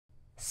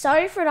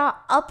Sorry for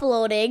not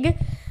uploading.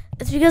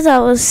 It's because I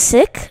was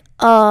sick.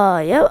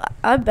 Yeah,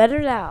 I'm better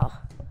now.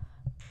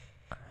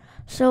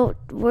 So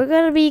we're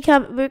gonna be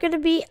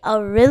a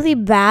really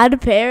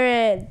bad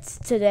parent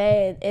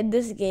today in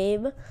this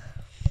game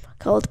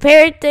called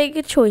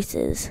Parenting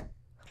Choices.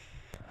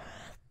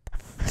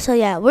 So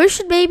yeah, where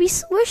should the baby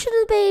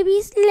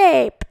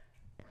sleep?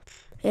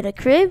 In a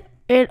crib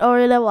or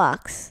in a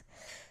box?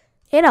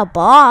 In a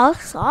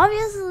box,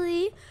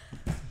 obviously.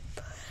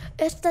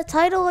 It's the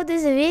title of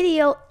this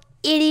video,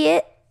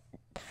 idiot.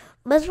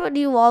 Let's put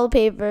new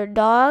wallpaper.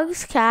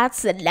 Dogs,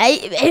 cats, and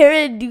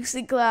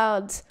nightmare-inducing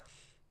clowns.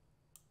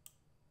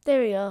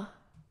 There we go.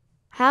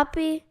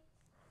 Happy?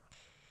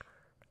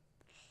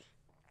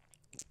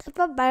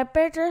 Put my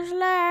picture's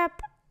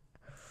lap.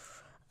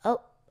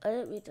 Oh, I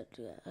didn't mean to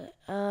do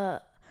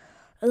that.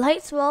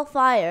 Light, smell,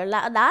 fire.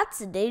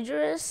 That's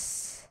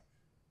dangerous.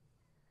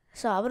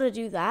 So I'm gonna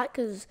do that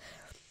because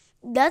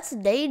that's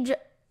dangerous.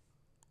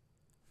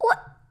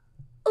 What?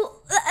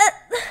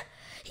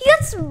 He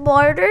got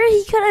smarter.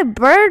 He could have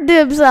burned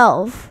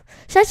himself.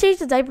 Should I change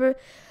the diaper?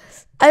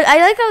 I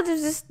like how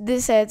there's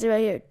this answer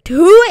right here.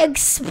 Too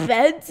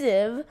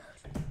expensive.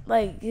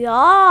 My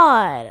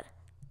God.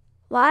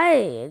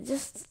 Why?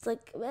 Just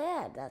like,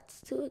 man,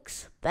 that's too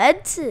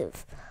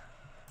expensive.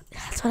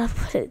 That's what I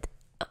put it.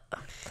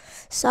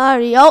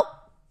 Sorry. Oh,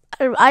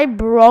 I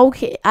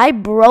broke it. I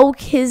broke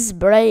his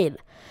brain.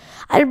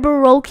 I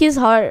broke his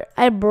heart.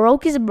 I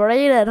broke his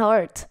brain and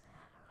heart.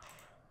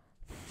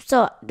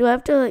 So, do I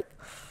have to like...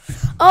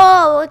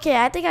 Oh, okay.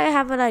 I think I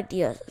have an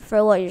idea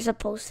for what you're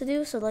supposed to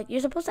do. So, like,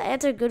 you're supposed to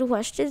answer good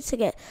questions to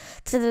get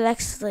to the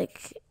next,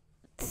 like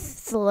a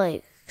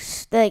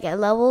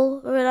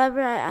level or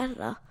whatever. I don't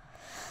know.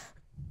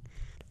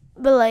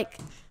 But, like,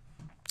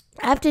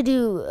 I have to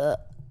do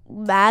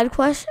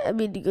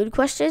good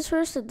questions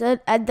first.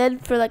 And then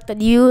for, like, the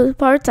new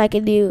parts, I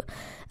can do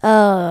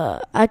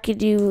the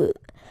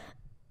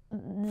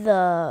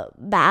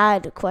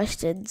bad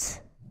questions.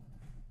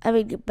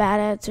 Bad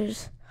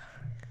answers.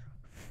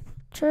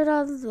 Turn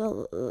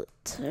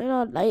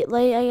on night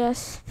light, I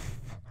guess.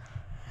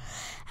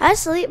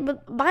 Actually,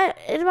 but my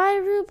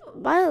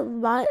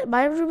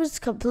room is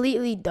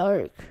completely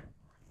dark.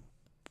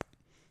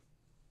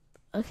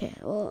 Okay,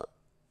 well,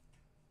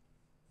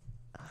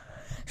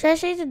 should I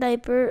change the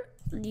diaper?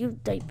 New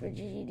diaper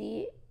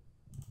genie.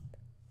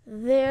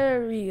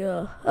 There we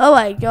go. Oh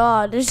my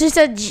God, there's just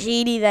a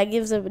genie that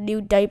gives them new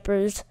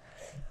diapers.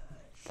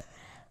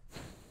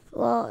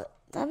 Well,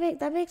 that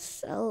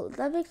makes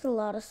a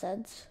lot of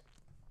sense.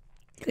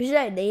 Who should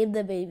I name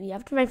the baby?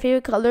 After my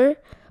favorite color?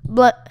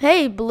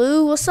 Hey,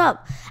 Blue, what's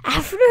up?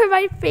 After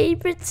my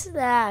favorite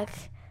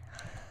snack.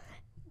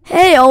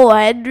 Hey, O.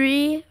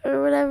 Henry,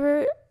 or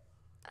whatever.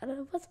 I don't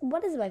know,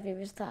 what is my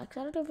favorite snack?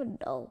 I don't even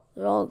know.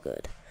 They're all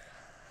good.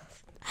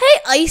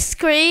 Hey, ice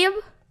cream.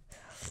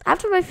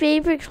 After my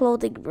favorite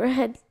clothing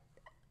brand.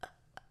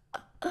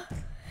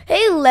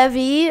 Hey,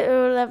 Levy,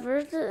 or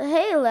whatever.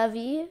 Hey,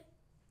 Levy.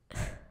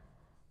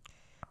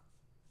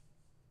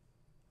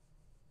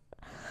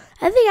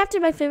 I think after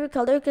my favorite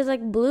color, because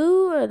like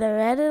blue and the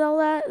red and all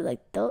that,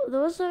 like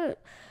those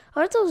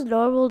aren't those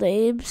normal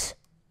names,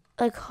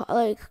 like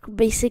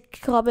basic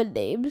common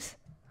names.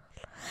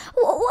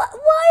 Why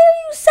are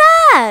you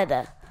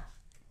sad,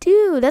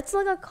 dude? That's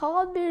like a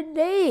common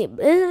name,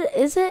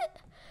 isn't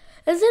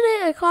it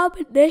a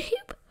common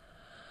name?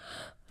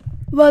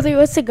 Mother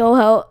wants to go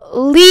out.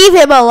 Leave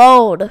him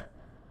alone.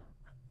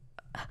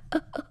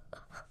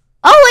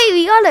 Oh wait,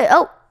 we got it.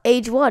 Oh,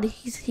 age 1.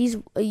 He's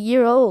a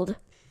year old.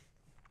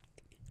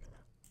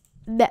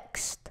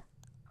 Next,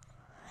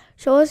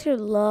 show us your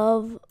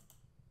love.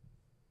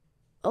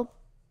 Oh,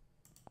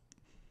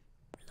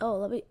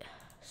 let me.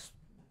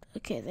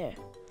 Okay, there.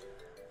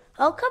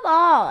 Oh, come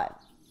on.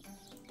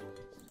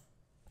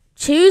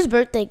 Choose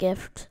birthday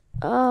gift.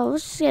 Oh,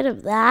 let's just get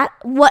him that.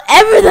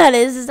 Whatever that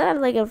is. Is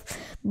that like a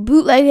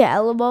bootleg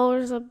Alamo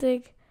or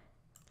something?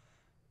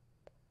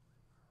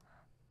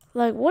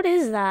 Like, what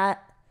is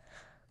that?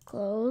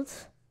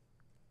 Clothes.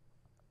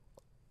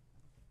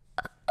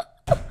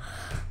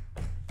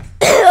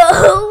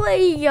 Oh my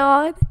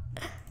God.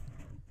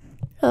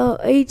 Oh,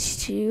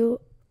 H2.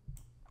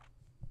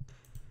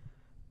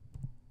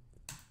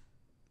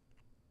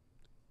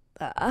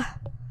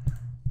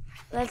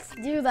 Let's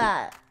do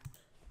that.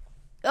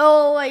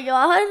 Oh my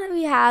God,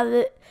 we have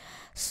it.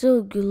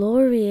 So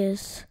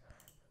glorious.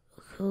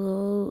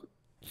 Clothes.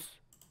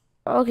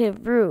 Okay,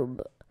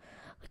 room.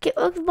 Okay,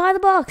 buy the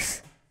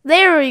box.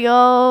 There we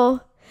go.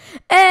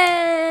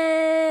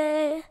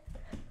 Hey.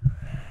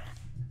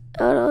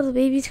 Oh no, the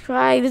baby's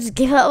crying. Let's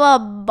give him a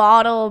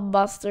bottle of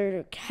mustard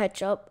or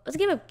ketchup. Let's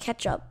give him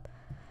ketchup.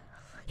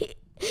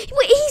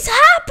 He's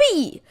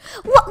happy.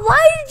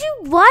 Why did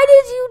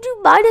you do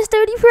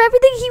 -30 for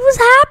everything? He was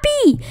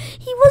happy.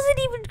 He wasn't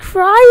even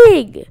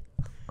crying.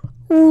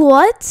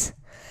 What?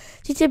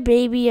 Teach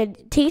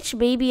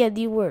baby a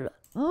new word.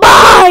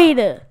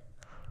 Mine.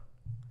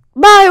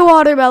 My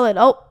watermelon.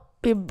 Oh,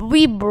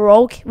 we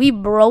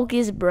broke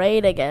his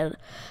brain again.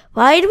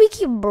 Why do we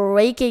keep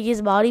breaking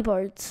his body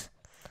parts?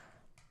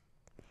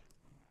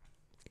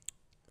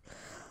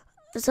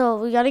 So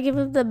we gotta give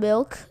him the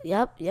milk.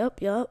 Yep.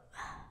 Even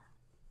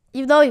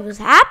though he was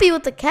happy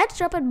with the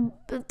ketchup, and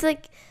it's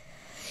like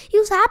he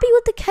was happy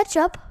with the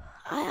ketchup.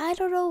 I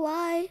don't know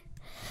why.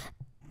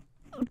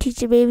 I'm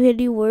teaching maybe a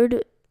new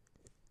word.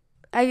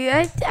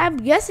 I'm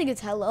guessing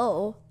it's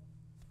hello.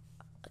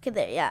 Okay,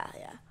 there. Yeah.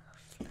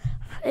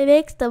 It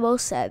makes the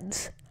most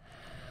sense.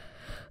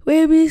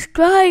 Baby's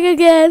crying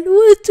again.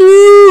 What's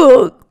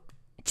wrong?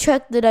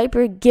 Check the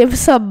diaper. Give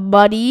some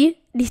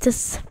money. Needs a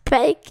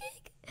spanking.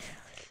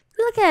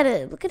 Look at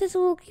it. Look at his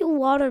little cute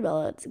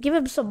watermelons. Give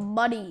him some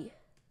money.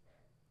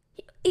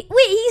 Wait,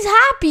 he's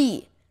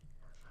happy.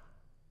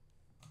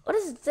 What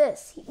is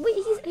this? He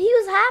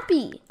was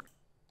happy.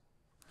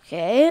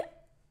 Okay.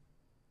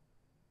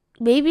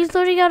 Baby's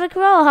learning how to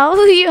crawl. How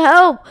will you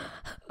help?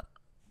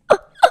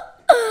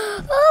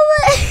 Oh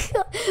my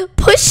God.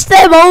 Push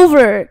them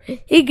over.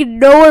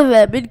 Ignore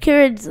them.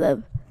 Encourage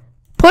them.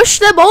 Push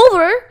them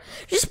over.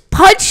 Just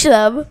punch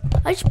them.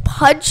 I just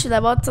punch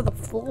them onto the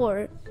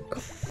floor.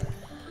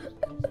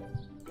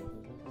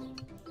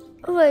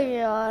 Oh my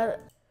God.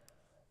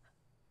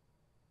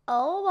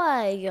 Oh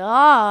my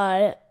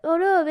God. Oh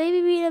no,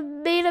 baby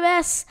made a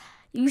mess.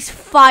 Use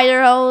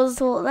fire hose.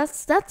 Well,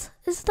 that's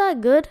it's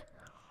not good.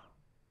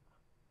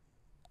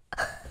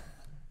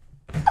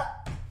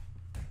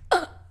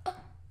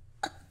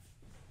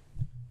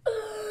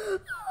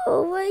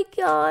 Oh my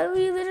God,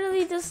 we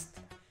literally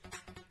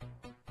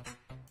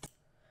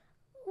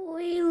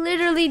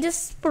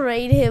just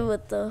sprayed him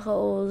with the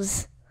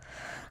hose.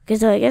 Okay,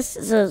 so I guess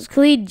it's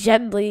clean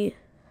gently.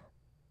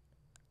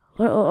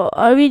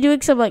 Are we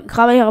doing some like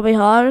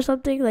Kamehameha or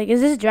something? Like, is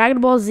this Dragon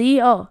Ball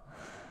Z? Oh,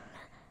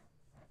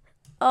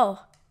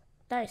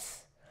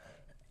 nice.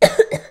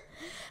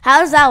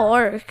 How does that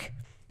work?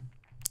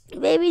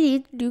 Maybe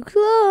need new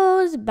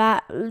clothes.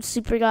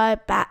 Super guy,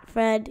 bat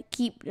friend,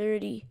 keep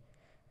nerdy.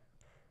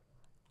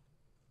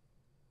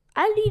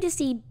 I need to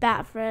see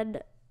Bat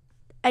Friend.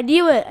 I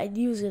knew it. I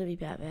knew it was gonna be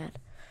Batman.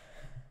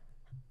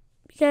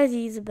 Because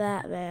he's a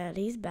Batman.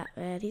 He's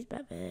Batman.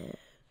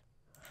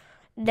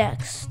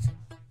 Next.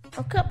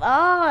 Oh, come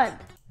on.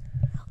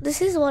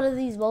 This is one of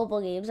these mobile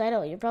games. I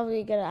know. You're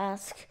probably gonna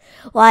ask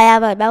why I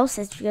have my mouse.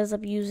 It's because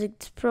I'm using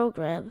this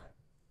program.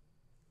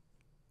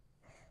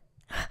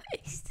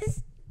 He's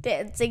just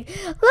dancing.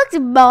 Look,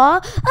 Ma.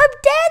 I'm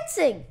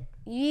dancing.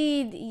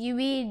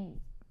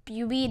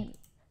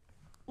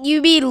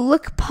 You mean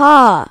look,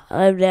 Pa,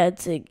 I'm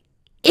dancing.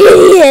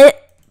 Idiot!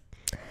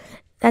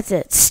 That's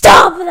it.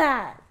 Stop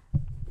that!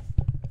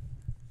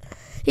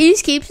 He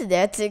just keeps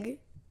dancing.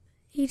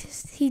 He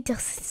doesn't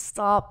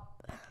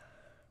stop.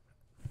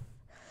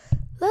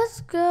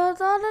 Let's go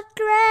on a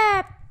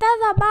trip to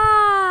the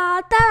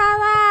bar,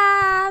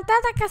 to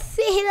the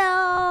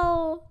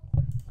casino.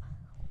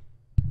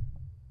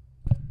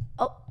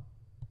 Oh.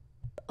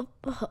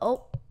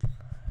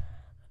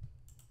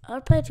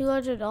 I'll pay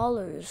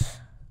 $200.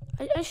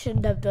 I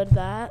shouldn't have done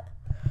that.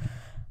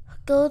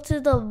 Go to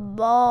the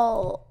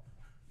mall.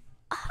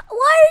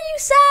 Why are you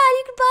sad?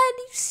 You can buy a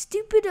new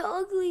stupid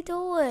ugly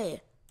toy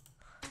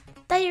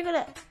that you're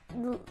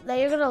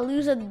gonna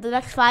lose in the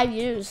next 5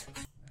 years.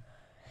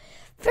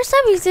 For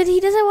some reason,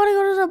 he doesn't want to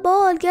go to the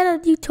mall and get a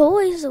new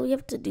toy, so we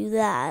have to do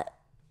that.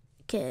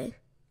 Okay.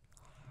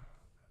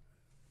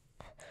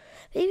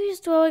 Maybe he's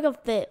throwing a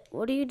fit.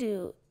 What do you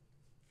do?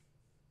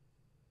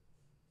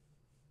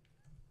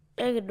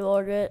 I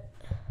ignored it.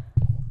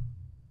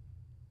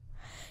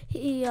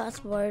 He got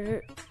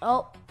smarter.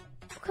 Oh,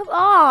 come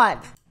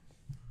on.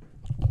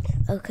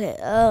 Okay,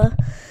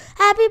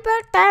 happy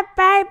birthday,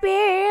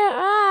 baby.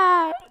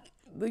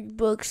 Big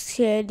books,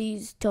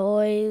 candies,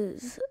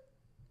 toys.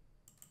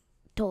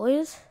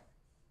 Toys?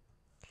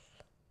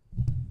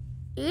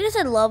 He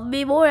doesn't love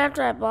me more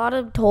after I bought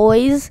him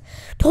toys.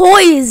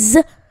 Toys!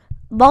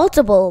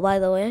 Multiple, by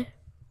the way.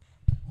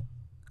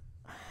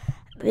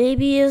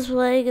 Baby is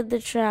playing in the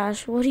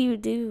trash. What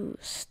do?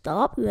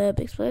 Stop them.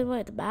 Explain why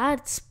it's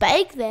bad.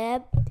 Spank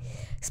them.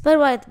 Explain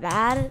why it's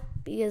bad.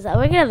 Because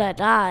we're gonna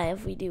die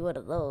if we do one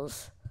of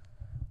those.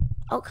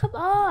 Oh, come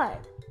on.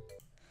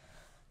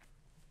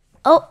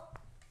 Oh.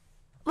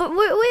 Wait, yo,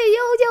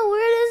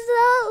 where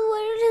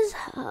does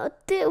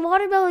the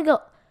watermelon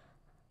go?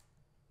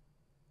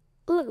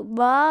 Look,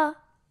 Ma.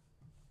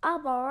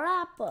 I'm a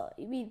rapper.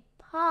 You mean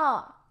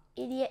Pa,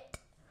 idiot.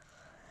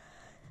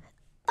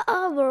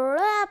 I'm a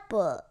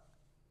rapper.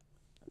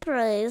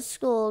 Praise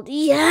school.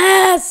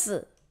 Yes!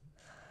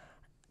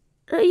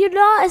 You're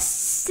not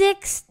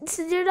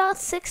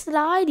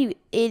 6'9", you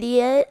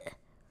idiot.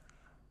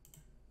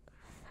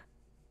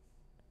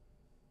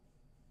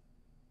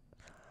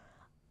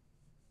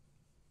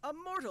 A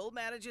mortal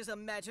manages a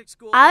magic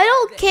school. I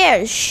don't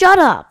care. Shut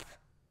up.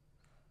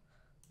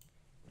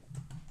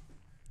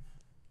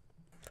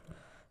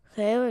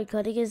 Okay, we're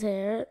cutting his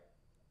hair.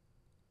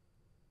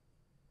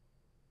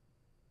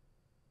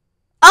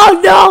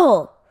 Oh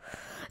no!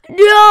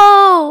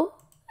 No!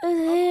 His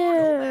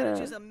hair.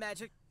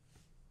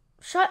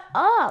 Shut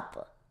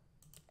up.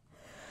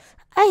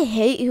 I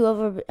hate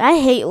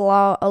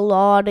a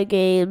lot of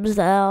games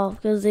now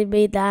because they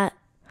made that.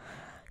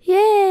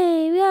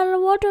 Yay! We got a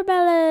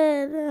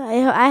watermelon.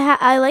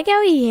 I like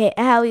how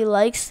he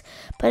likes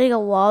putting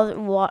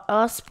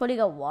us putting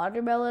a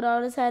watermelon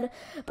on his head,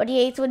 but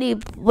he hates when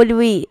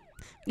we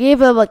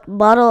give him a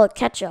bottle of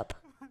ketchup.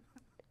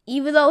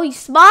 Even though he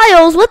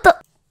smiles, what the?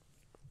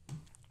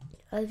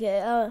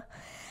 Okay,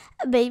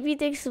 baby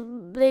thinks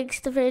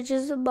the fridge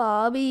is a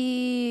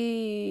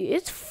mommy.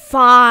 It's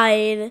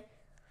fine.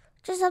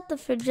 Just have the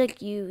fridge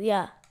like you.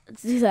 Yeah,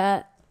 let's do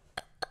that.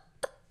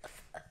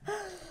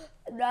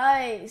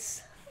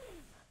 Nice.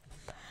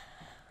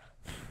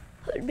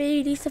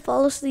 Baby needs to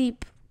fall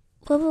asleep.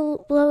 What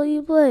will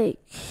you play?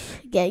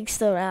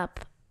 Gangsta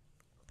rap.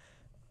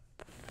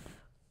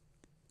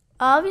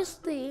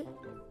 Obviously,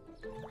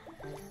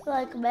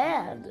 like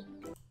man.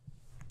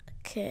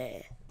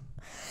 Okay.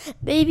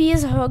 Baby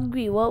is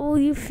hungry. What will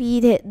you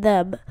feed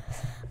them?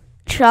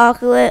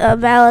 Chocolate, a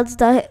balanced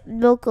diet,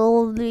 milk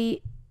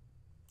only.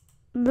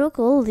 Milk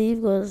only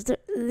because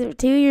they're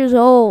 2 years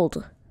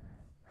old.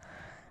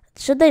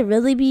 Should they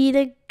really be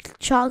eating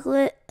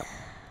chocolate?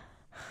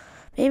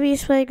 Maybe you're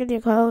playing on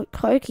your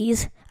car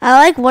keys. I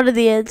like one of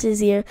the answers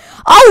here.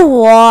 I'll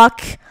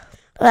walk.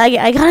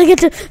 I gotta get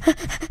to.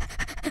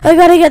 I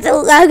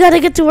gotta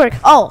get to work.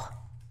 Oh,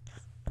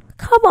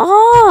 come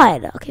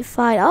on. Okay,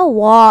 fine. I'll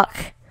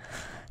walk.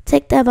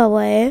 Take them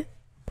away,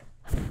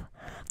 dude.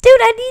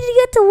 I need to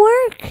get to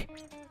work.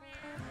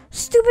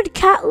 Stupid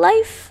cat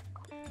life.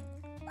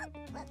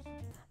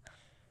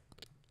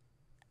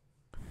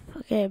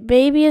 Okay,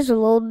 baby is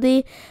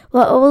lonely.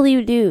 What will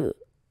you do?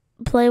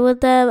 Play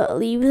with them?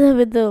 Leave them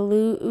in the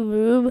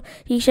room?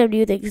 He should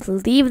do things.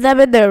 Leave them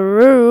in their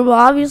room.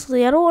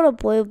 Obviously, I don't want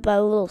to play with my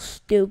little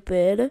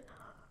stupid.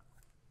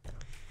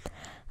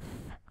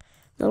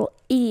 Little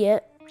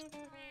idiot.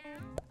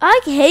 I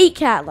hate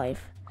cat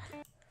life.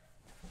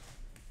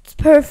 It's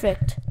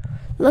perfect.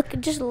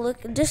 Just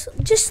look at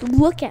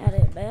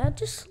it, man.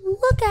 Just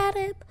look at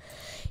him.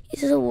 He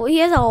has a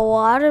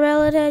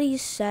watermelon and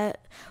he's set.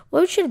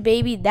 When should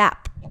baby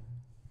nap?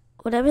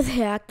 Whenever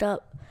they act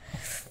up.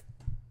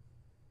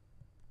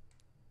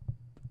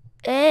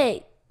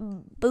 Hey,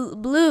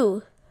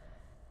 Blue.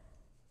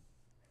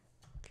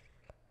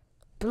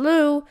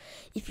 Blue,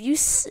 if you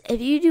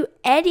do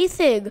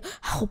anything,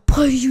 I'll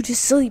put you to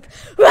sleep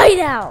right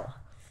now.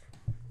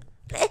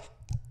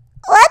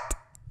 What?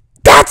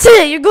 That's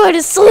it. You're going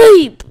to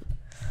sleep.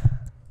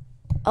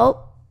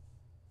 Oh.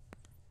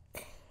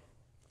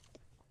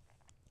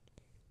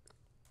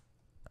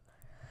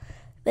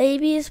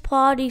 Baby is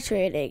potty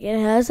training. It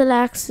has an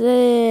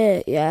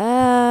accident.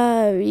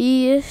 Yeah,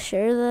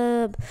 reassure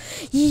them.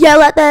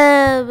 Yell at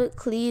them.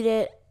 Clean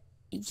it.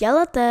 Yell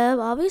at them.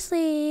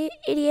 Obviously,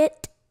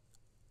 idiot.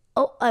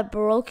 Oh, I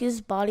broke his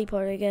body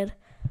part again.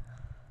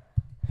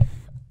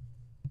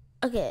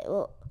 Okay,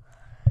 well,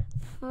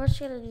 we're just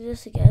gonna do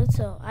this again.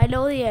 So I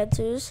know the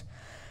answers.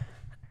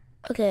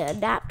 Okay, a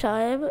nap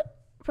time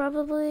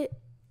probably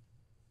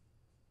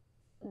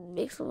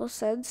makes a little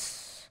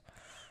sense.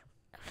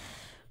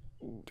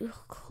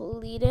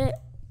 Clean it,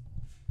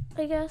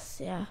 I guess.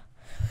 Yeah,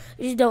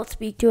 you just don't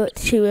speak to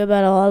him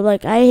at all. I'm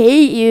like, I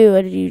hate you,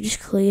 and you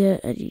just clean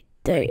it, and you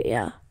there.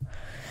 Yeah,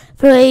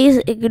 please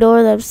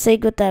ignore them.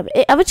 Sing with them.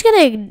 I'm just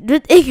gonna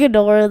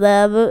ignore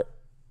them.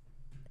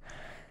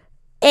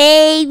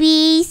 A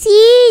B C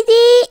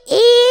D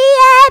E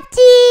F G.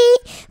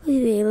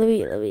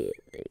 Let me.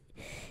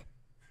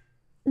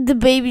 The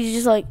baby's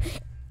just like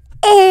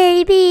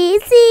A B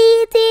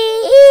C D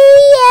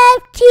E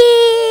F G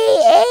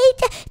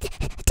H.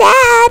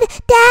 Dad.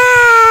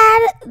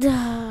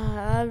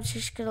 I'm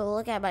just gonna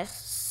look at my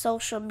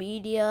social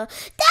media.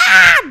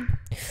 Dad.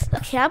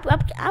 Okay,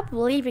 I'm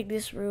leaving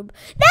this room.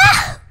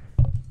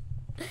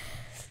 No.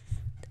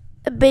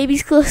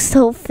 Baby's clothes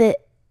don't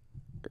fit.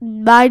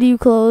 Buy new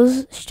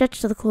clothes.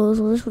 Stretch the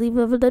clothes. We'll just leave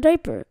them in the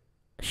diaper.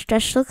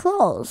 Stretch the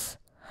clothes.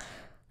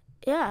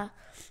 Yeah.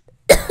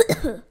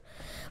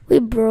 We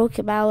broke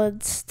a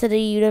balance to the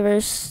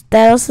universe.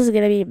 Thanos is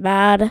gonna be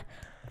mad.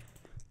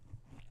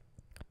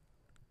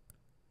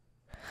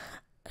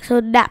 So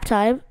nap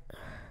time.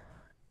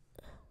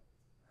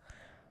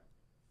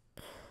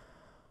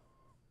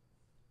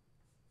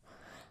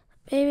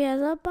 Baby has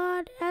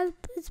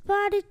his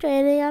body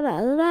training. I'm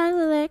not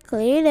gonna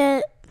clean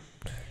it.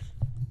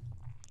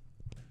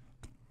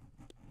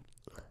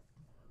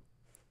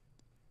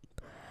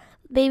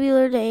 Baby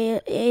learned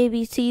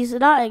ABCs,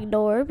 not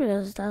ignore,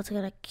 because that's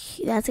gonna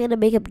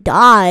make him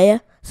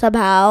die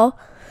somehow.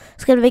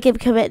 It's gonna make him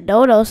commit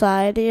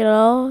no-no-cide, you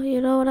know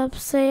what I'm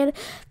saying?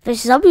 For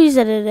some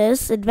reason it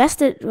is.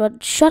 Invest it,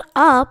 but shut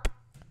up.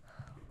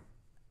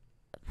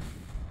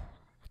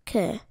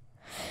 Okay.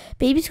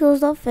 Baby's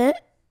clothes don't fit.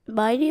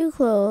 Buy new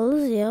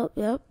clothes. Yep.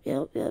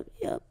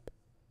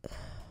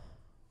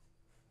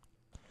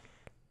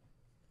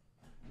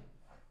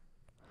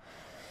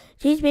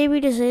 Teach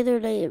baby to say their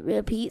name.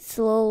 Repeat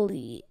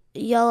slowly.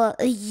 Yell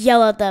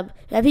at them.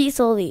 Repeat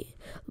slowly.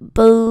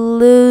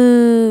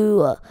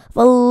 Blue.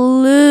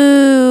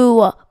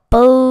 Blue.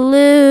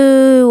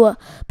 Blue.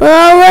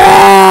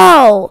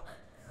 Blue.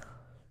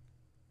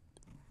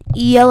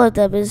 yell at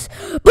them is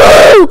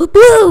blue,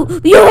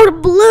 blue, you're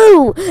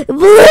blue,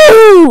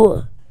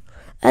 blue,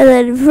 and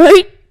then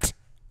write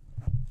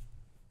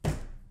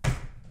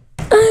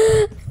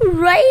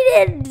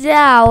it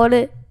down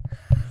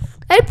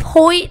and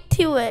point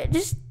to it.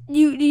 Just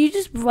you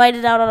just write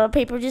it out on a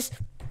paper. Just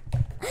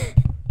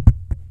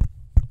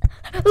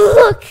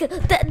look.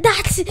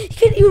 That's.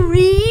 Can you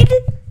read?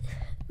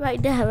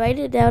 Write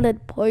it down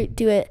and point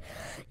to it.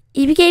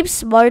 He became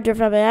smarter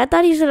from it. I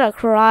thought he was gonna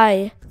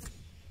cry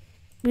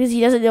because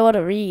he doesn't know how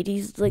to read.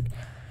 He's like,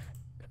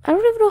 I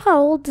don't even know how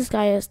old this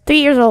guy is. 3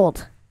 years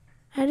old.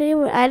 I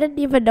didn't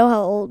even know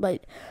how old my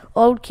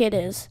own kid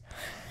is.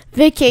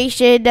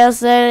 Vacation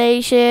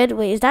destination.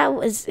 Wait,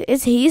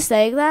 is he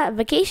saying that?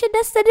 Vacation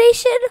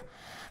destination?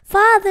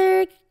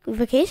 Father,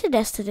 vacation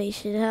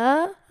destination,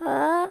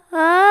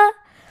 huh?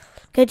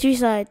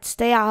 Countryside,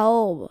 stay at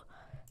home.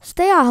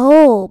 Stay at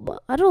home.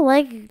 I don't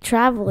like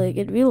traveling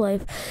in real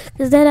life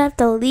because then I have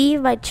to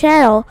leave my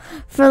channel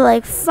for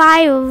like I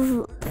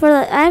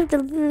have to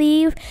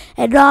leave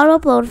and not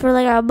upload for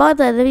like a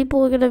month, and then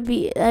people are gonna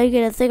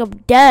think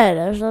I'm dead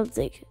or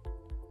something.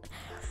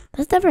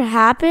 That's never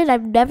happened.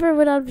 I've never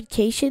went on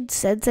vacation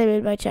since I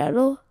made my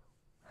channel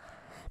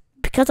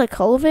because of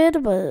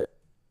COVID,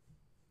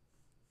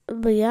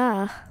 but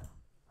yeah.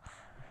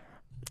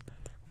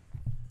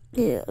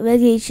 Yeah,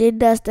 vacation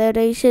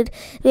destination.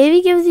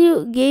 Maybe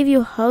gave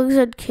you hugs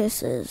and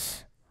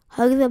kisses.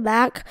 Hug them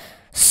back.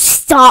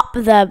 Stop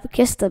them.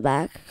 Kiss them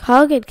back.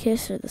 Hug and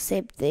kiss are the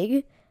same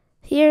thing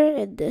here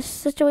in this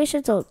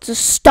situation. So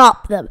just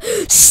stop them.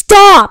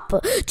 Stop.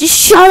 Just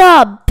shut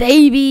up,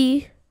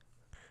 baby.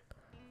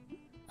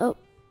 Oh,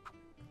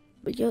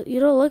 but you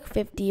don't look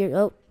 50 years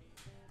old.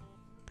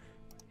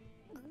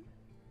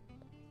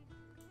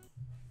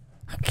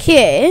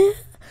 Okay.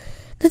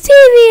 The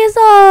TV is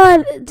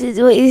on.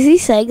 Wait, is he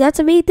saying that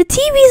to me? The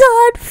TV's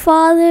on,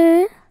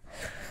 father.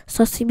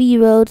 Sesame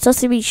Road,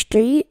 Sesame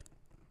Street.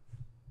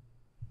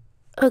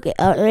 Okay,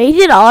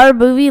 rated R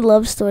movie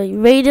love story.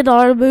 Rated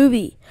R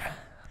movie.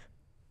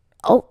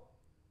 Oh.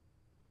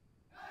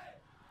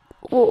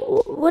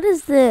 What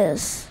is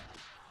this?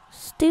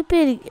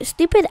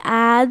 Stupid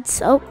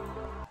ads. Oh.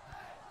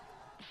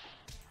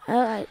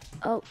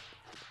 Oh,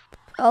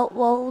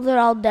 well, they're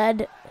all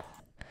dead.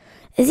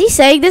 Is he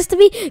saying this to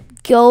me?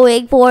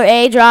 Going for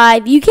a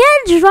drive. You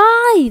can't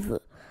drive.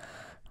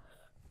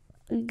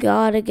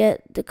 Gotta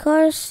get the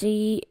car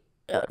seat.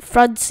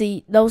 Front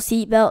seat. No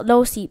seatbelt.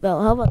 No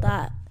seatbelt. How about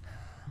that?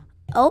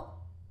 Oh.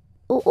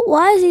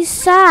 Why is he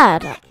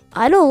sad?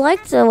 I don't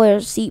like to wear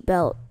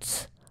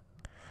seatbelts.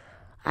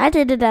 I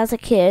did it as a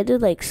kid,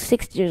 like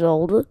 6 years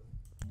old.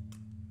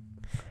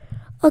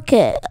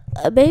 Okay.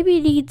 A baby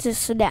needs a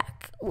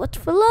snack. What's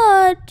for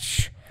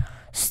lunch?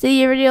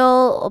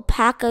 Cereal, a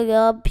pack of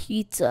gum,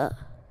 pizza.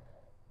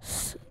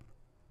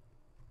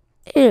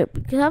 Here,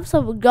 you can have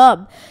some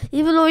gum.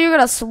 Even though you're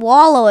gonna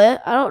swallow it,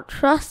 I don't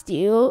trust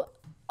you.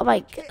 I'm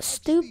like,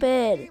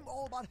 stupid.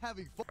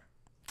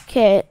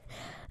 Okay,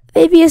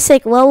 baby is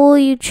sick. What will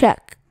you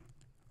check?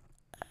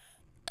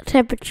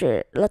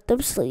 Temperature. Let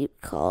them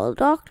sleep. Call a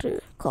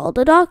doctor. Call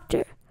the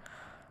doctor.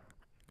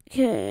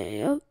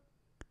 Okay.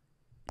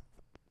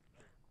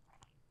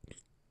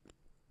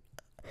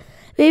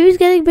 Baby's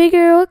getting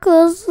bigger. What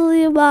clothes will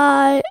you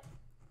buy?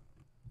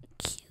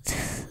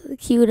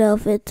 Cute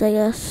outfits, I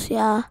guess.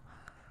 Yeah.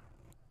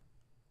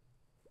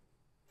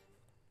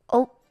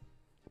 Oh.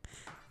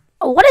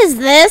 What is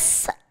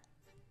this?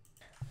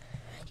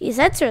 You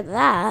censor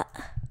that.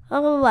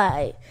 Oh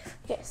my.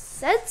 Okay,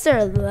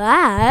 censor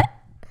that.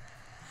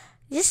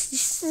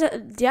 Just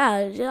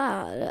yeah.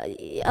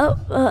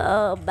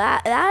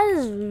 That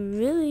is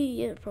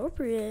really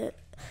inappropriate.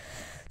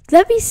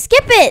 Let me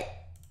skip it.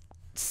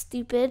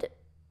 Stupid.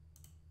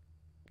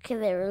 Okay,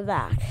 they were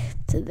back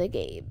to the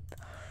game.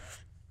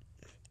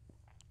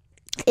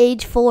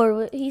 Age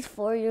 4. He's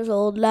 4 years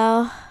old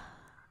now.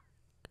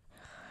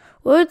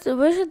 Where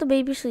should the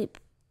baby sleep?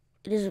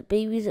 It is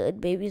baby's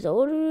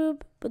old room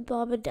with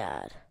mom and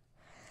dad.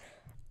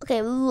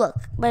 Okay,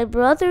 look. My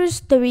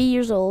brother's 3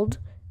 years old.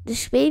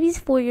 This baby's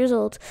 4 years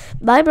old.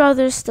 My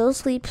brother still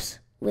sleeps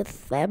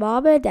with my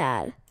mom and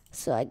dad.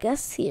 So I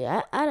guess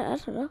here, I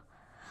don't know.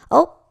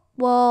 Oh,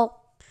 well.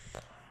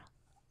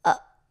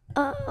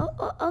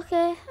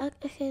 Okay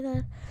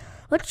then.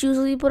 What shoes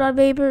will you put on,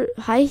 baby?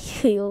 High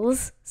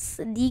heels,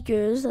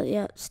 sneakers.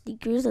 Yeah,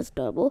 sneakers. That's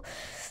normal.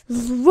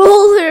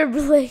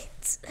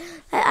 Rollerblades.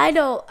 I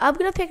know. I'm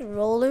gonna pick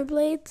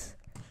rollerblades.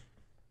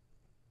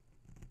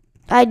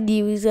 I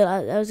knew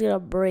I was gonna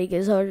break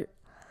his heart.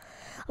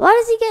 Why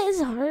does he get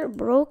his heart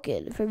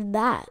broken from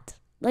that?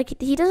 Like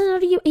he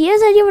doesn't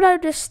even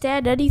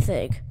understand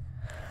anything.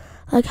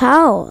 Like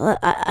how?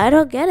 I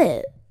don't get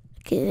it.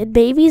 Okay, in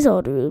baby's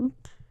old room.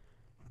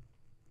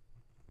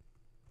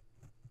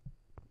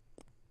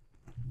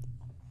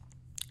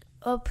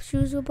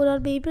 Shoes will put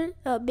on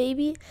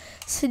baby.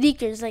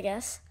 Sneakers, I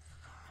guess.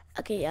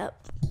 Okay, yep.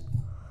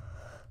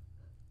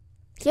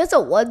 He has a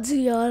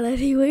onesie on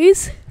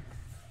anyways.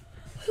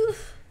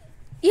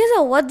 He has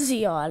a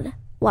onesie on.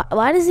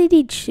 Why does he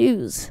need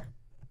shoes?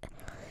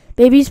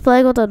 Baby's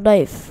playing with a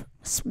knife.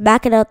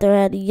 Smack it out their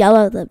head. Yell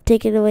at them.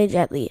 Take it away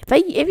gently.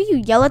 If you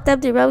yell at them,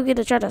 they're probably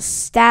gonna try to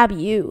stab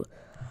you.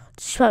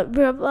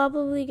 They're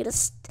probably gonna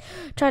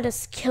try to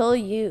kill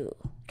you.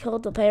 Kill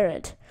the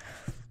parent.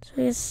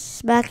 So you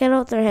smack it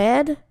out their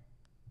head.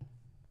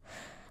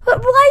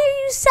 But why are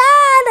you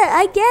sad?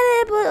 I get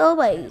it, but oh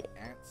my.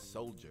 Ant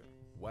soldier.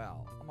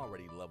 Wow, I'm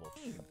already level.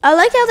 I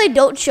like how they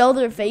don't show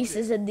their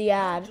faces in the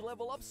ad.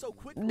 Level up so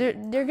quickly.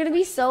 They're gonna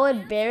be so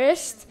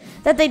embarrassed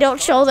that they don't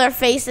show their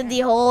face in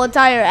the whole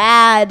entire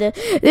ad.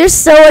 They're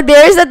so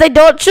embarrassed that they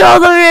don't show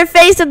their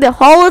face in the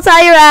whole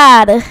entire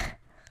ad.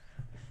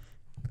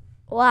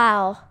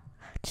 Wow.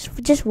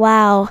 Just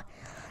wow.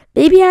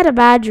 Maybe I had a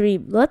bad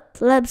dream. Let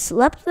them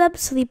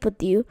sleep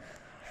with you.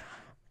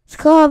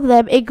 Calm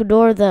them.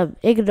 Ignore them.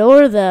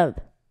 Ignore them.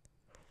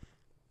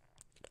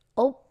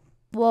 Oh,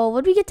 well,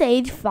 when we get to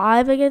age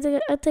 5, I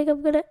think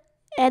I'm gonna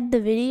end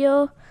the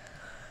video.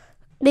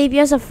 Maybe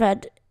as a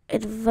friend.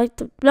 Invite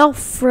them. No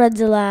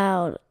friends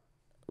allowed.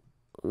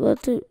 Well,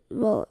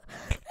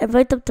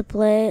 invite them to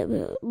play.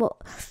 Well,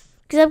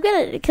 because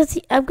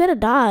I'm gonna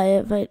die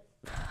if I.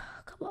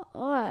 Come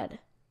on.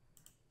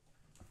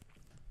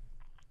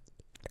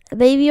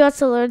 Maybe you want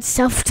to learn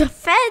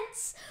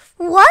self-defense.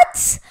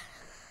 What?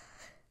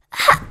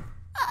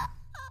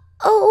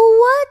 Oh,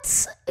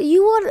 what?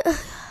 You want?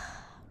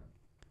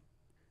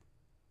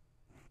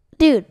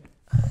 Dude,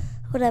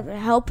 whatever.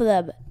 Help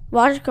them.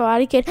 Watch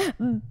Karate Kid.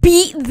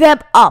 Beat them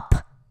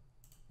up.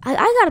 I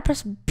gotta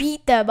press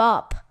beat them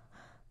up.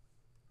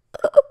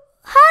 How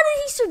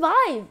did he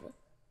survive?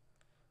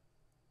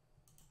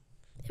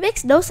 It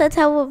makes no sense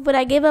how when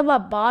I gave him a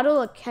bottle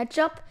of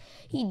ketchup,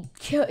 he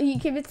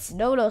commits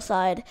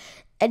no-no-side,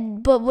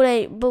 but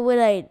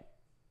when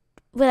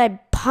I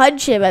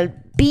punch him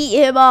and beat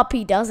him up,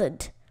 he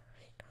doesn't.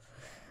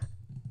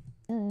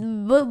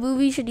 What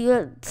movie should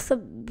you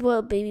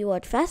maybe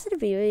watch? Fast and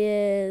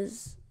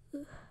Furious.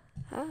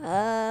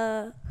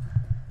 Oh.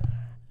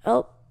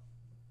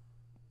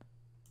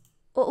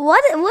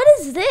 What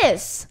is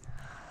this?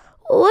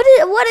 What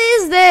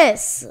is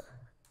this?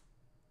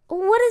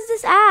 What is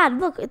this ad?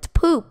 Look, it's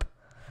poop.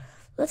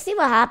 Let's see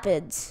what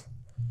happens.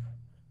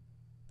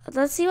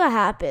 Let's see what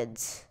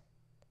happens.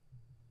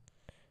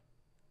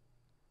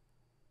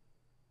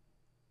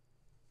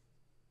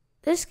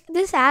 This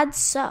ad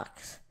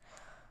sucks.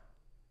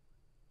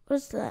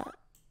 What's that?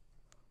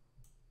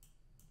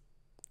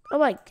 Oh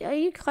my! Are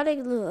you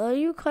cutting like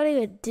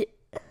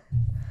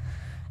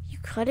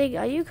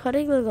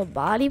a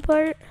body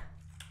part?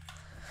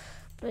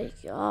 My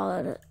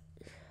God.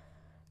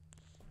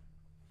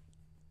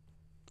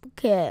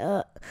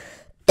 Okay.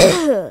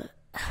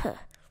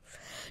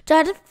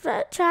 Time to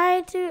try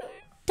a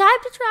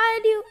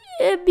new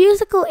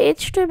musical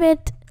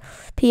instrument.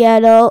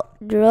 Piano,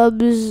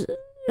 drums,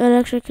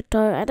 electric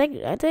guitar. I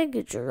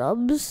think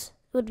drums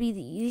would be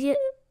the easiest.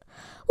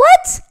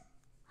 What?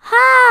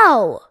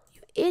 How?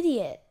 You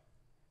idiot.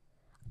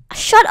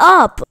 Shut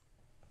up.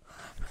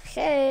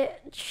 Okay,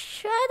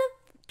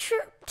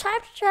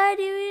 time to try a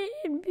new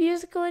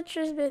musical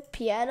instrument.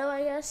 Piano,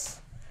 I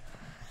guess.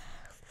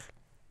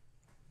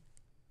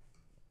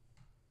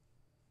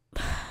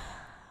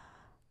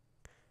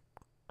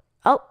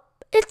 Oh,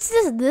 it's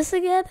this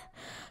again?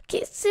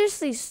 Okay,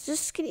 seriously,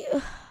 just can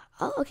you...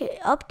 Oh, okay,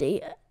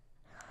 update.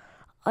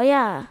 Oh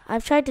yeah,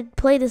 I've tried to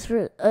play this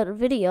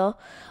video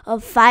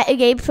of a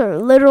game for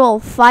literal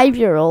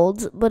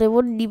 5-year-olds, but it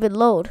wouldn't even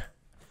load.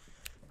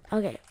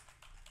 Okay,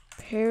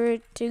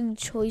 parenting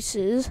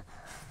choices.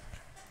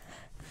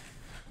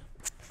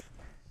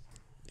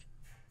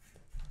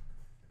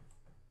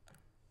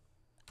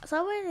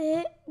 Someone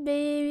hit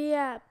baby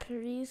at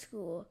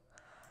preschool.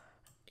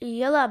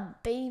 Yell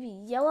at baby.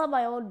 Yell at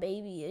my own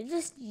baby.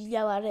 Just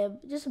yell at him.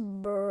 Just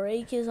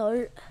break his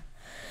heart.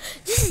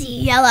 Just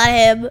yell at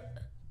him.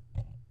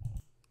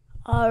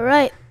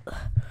 Alright.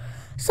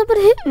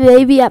 Someone hit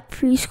baby at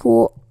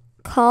preschool.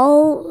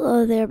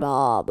 Call their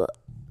mom.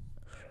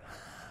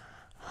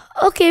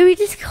 Okay, we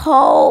just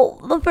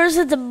call the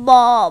person's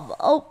mom.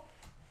 Oh.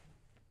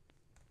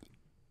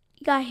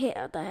 You got hit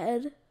on the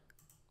head.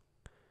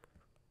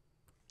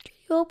 Can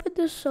you open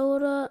the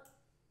soda?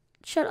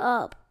 Shut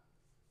up.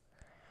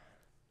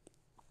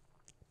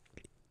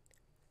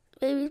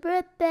 Baby's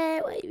birthday.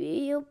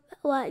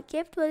 What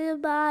gift will you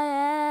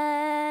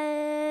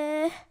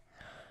buy?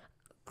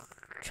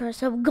 Try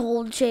some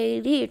gold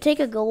chain. Here, take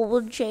a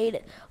gold chain.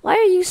 Why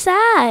are you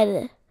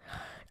sad?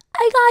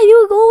 I got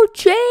you a gold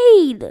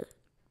chain.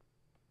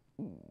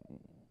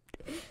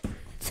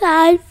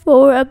 Time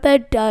for a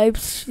bedtime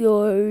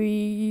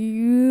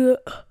story.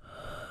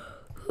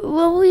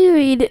 What will you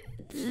read?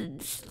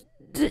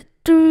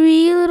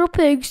 Three Little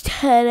Pigs.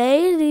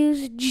 Today's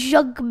news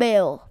junk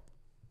mail.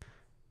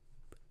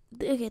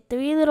 Okay,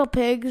 Three Little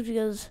Pigs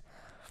because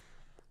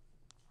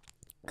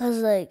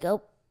like,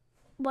 oh,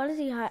 what is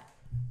he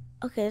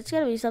okay, it's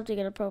gotta be something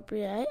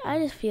inappropriate. I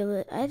just feel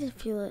it.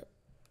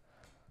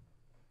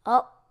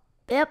 Oh,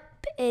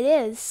 yep, it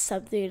is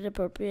something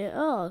inappropriate.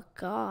 Oh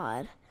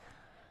God,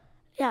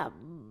 yeah.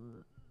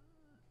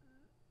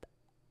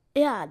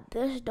 Yeah,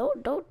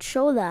 don't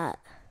show that.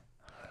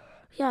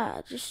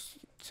 Yeah, just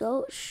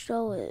don't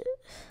show it.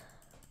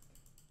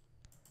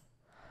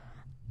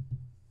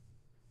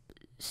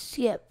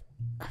 Skip.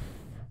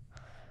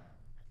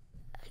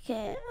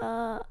 Okay,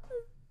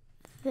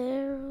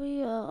 there we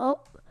go. Oh,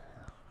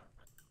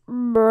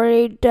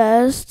 brain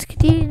test.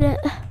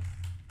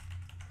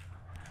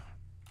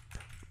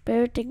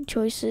 Parenting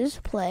choices,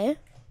 play.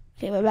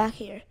 Okay, we're back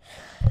here.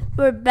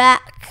 We're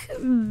back,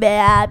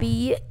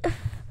 baby.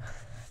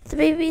 The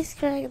baby's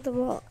crying at the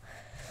wall.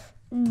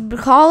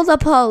 Call the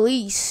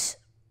police.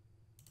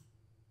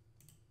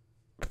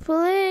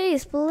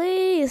 Police,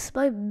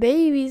 my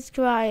baby's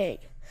crying.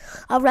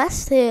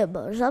 Arrest him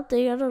or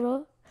something, I don't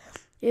know.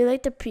 You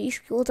like the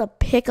preschool to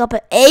pick up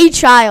a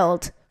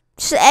child.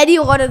 Just any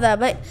one of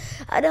them. Like,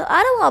 I don't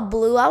want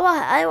blue. I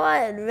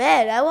want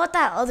red. I want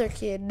that other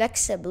kid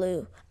next to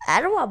blue. I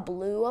don't want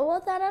blue. I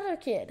want that other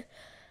kid.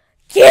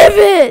 Give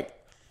it.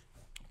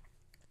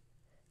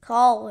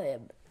 Call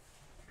him.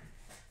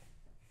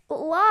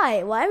 But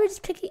why? Why are we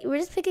just picking? We're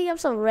just picking up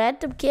some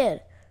random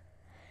kid.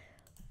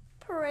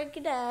 Prank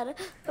dad.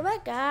 Oh my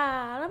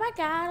god. Oh my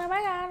god. Oh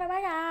my god. Oh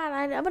my god.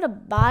 I'm gonna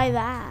buy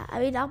that. I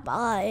mean, not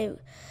buy.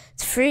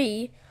 It's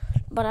free.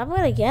 But I'm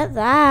gonna get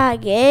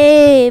that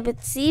game.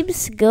 It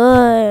seems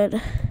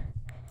good.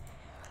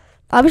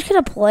 I'm just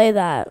gonna play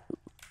that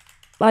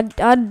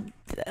on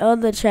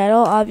the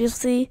channel.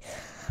 Obviously,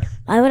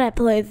 why would I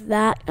play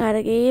that kind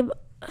of game?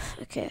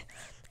 Okay,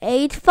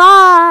 age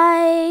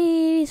 5.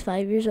 He's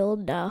 5 years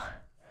old now.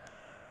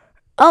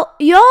 Oh,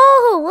 yo!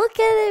 Look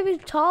at him.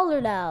 He's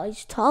taller now.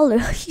 He's taller.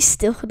 He's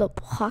still in the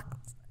box.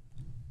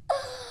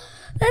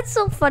 That's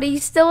so funny.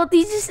 He's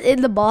just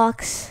in the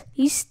box.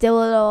 He's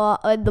still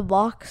in the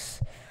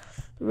box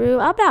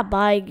room. I'm not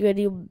buying a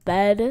new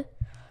bed.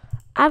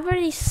 I've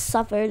already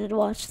suffered and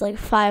watched like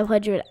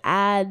 500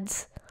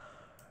 ads.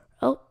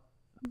 Oh,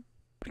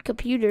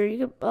 computer. I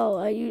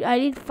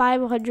need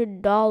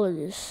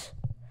 $500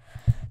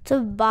 to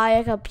buy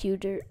a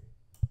computer.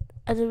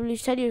 And then when you're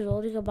 10 years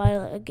old, you can buy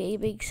like a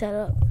gaming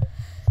setup.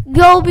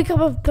 Go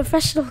become a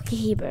professional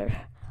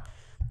gamer.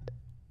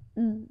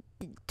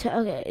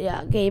 Okay,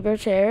 yeah, gamer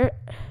chair.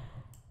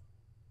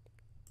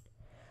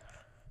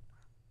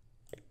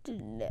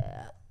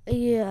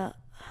 Yeah.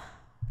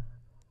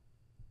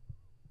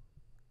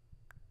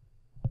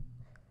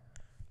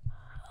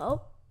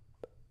 Oh.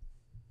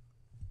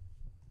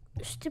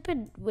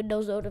 Stupid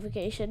Windows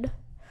notification.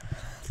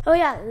 Oh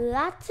yeah,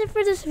 that's it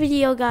for this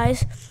video,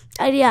 guys.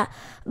 And yeah,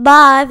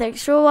 bye.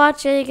 Thanks for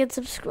watching and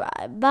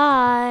subscribe.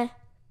 Bye.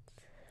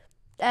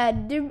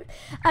 And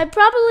I'm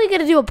probably going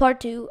to do a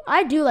part 2.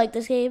 I do like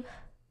this game.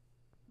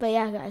 But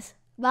yeah, guys.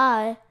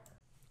 Bye.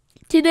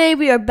 Today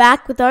we are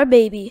back with our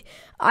baby.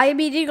 I am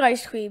eating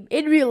ice cream.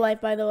 In real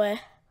life, by the way.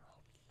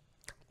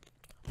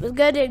 Let's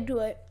get into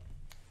it.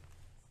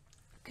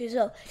 Okay,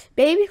 so,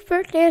 baby's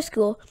first day of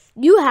school.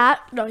 New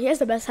hat. No, he has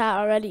the best hat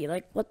already.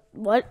 Like,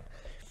 what?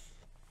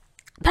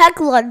 Pack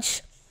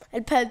lunch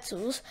and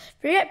pencils.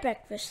 Forget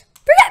breakfast.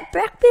 Forget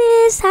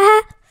breakfast.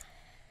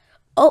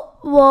 Oh,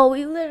 well,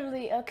 we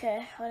literally,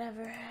 okay,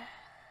 whatever.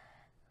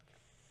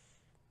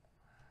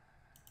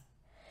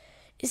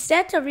 Is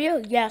Santa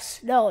real?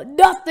 Yes. No,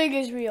 nothing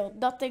is real.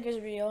 Nothing is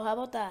real. How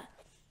about that?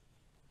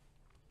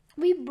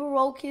 We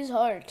broke his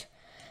heart.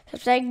 I'm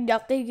saying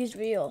nothing is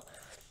real.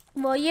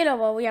 Well, you know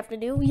what we have to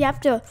do? We have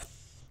to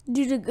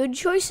do the good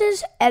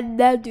choices and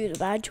then do the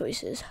bad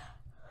choices.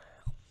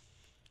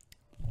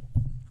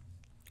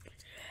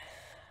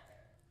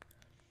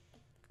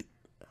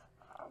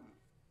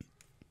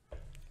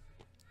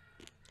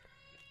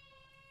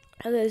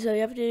 Okay, so you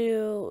have to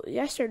do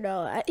yes or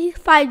no. He's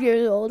 5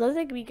 years old. I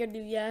think we can do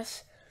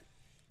yes.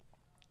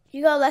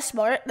 You got less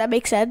smart. That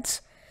makes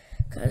sense.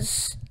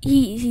 Because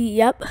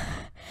yep.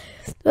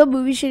 What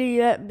movie should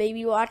he let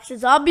baby watch? The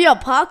zombie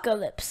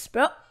apocalypse,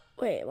 bro.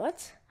 Wait,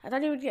 what? I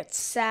thought he would get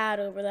sad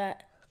over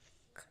that.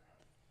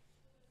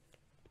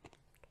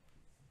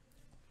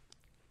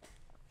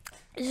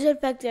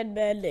 Disinfectant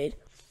Band-Aid.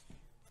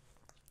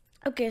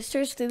 Okay,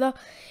 seriously though,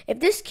 if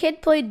this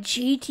kid played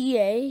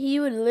GTA, he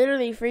would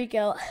literally freak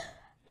out.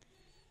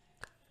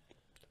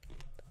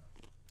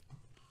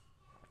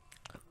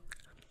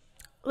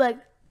 Like,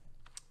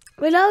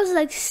 when I was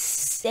like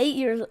 8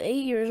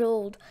 years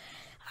old,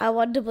 I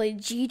wanted to play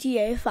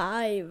GTA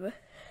 5.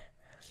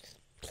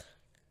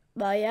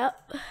 But yeah,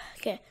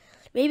 okay.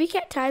 Maybe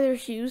can't tie their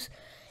shoes.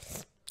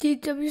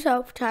 Teach them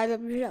yourself. Tie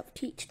them yourself.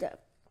 Teach them.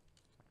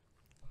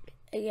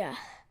 Yeah.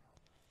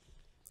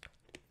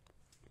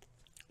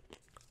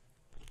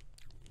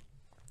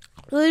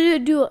 We're gonna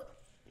do it.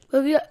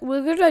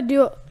 We're gonna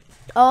do it.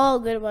 All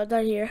good ones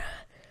are here.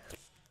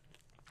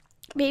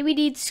 Maybe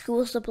need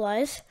school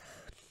supplies.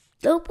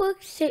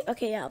 Notebooks.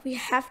 Okay, yeah, we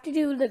have to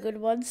do the good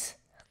ones.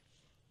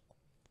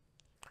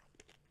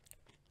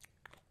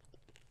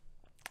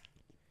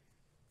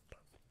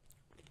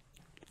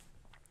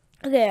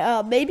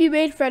 Okay, maybe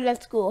made friends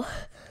at school.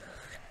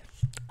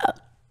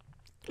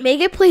 Make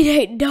it play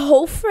date.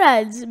 No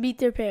friends meet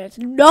their parents.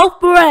 No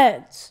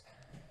friends.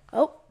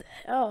 Oh,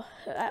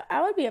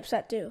 I would be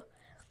upset too.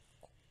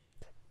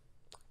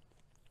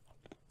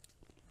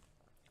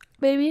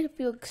 Maybe if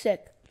you look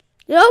sick.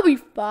 You'll be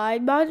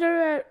fine.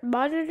 Monitor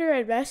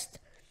and rest.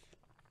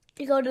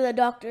 You go to the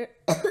doctor.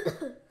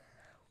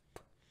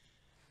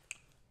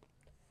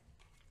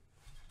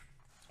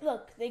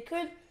 Look, they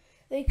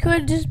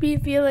could just be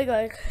feeling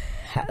like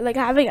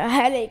having a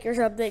headache or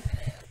something,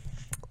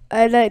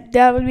 and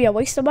that would be a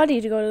waste of money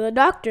to go to the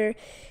doctor.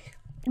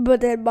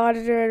 But then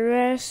monitor and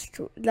rest,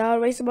 not a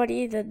waste of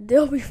money. Then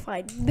they'll be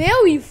fine.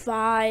 They'll be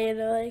fine.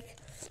 Like,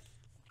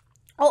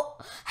 oh,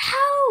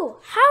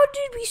 how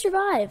did we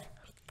survive?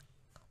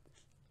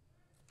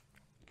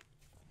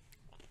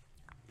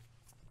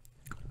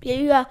 Yeah,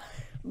 you got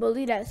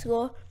bullied at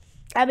school.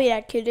 I mean,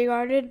 at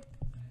kindergarten.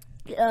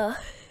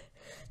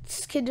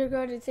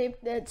 Kindergarten,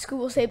 at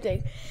school, same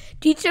thing.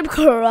 Teach them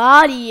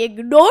karate.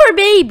 Ignore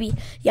baby.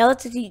 Yell at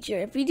the teacher.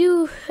 If you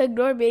do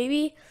ignore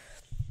baby,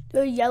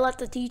 or yell at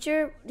the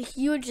teacher,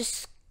 he would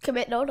just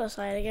commit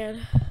genocide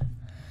again.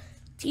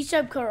 Teach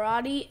them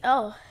karate.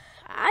 Oh,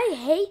 I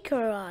hate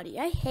karate.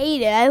 I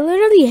hate it. I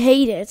literally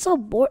hate it. It's so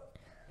boring.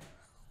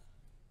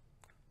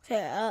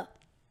 Yeah.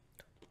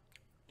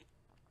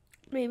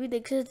 Maybe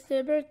thinks it's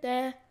their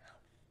birthday.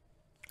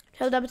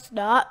 Tell them it's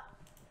not.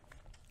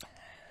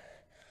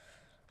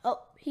 Oh,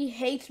 he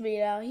hates me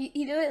now.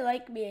 He doesn't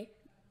like me.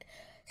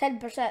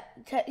 10%.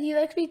 He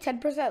likes me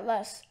 10%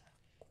 less.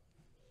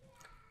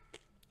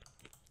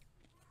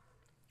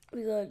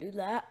 We're gonna do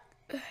that.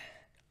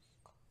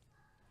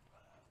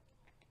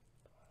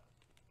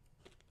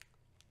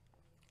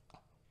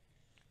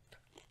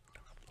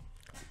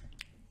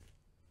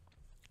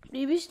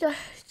 Maybe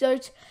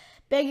starts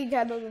banging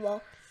head on the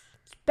wall.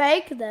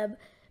 Spank them.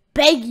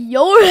 Bang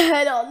your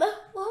head on the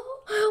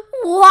wall.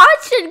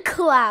 Watch and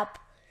clap.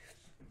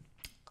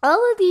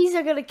 All of these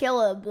are gonna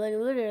kill him. Like,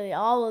 literally,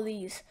 all of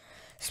these.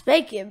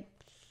 Spank him.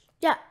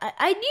 Yeah,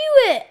 I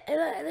knew it.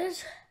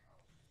 There's...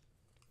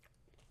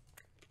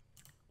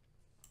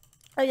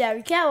 Oh yeah,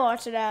 we can't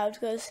watch it out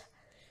because...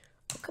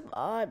 Oh, come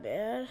on,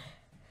 man.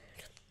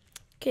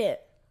 Okay.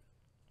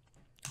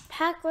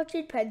 Pack lunch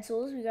and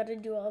pencils. We gotta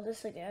do all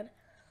this again.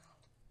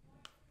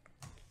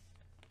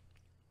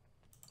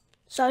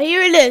 So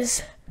here it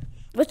is.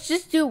 Let's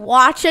just do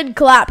watch and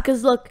clap.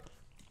 Because look.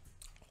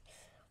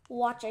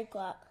 Watch and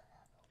clap.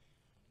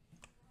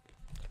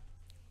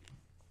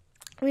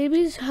 Maybe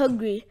he's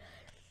hungry.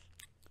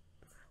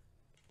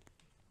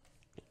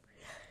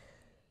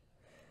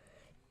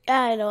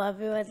 I know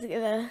everyone's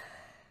gonna...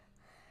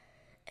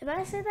 If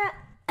I say that,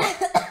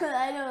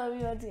 I know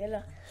everyone's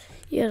gonna,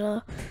 you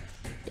know.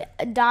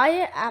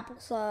 Diet,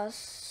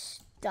 applesauce,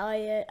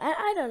 diet.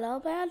 I don't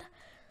know, man.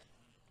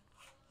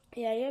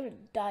 Yeah, you have a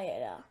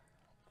diet now.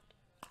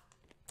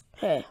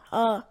 Hey,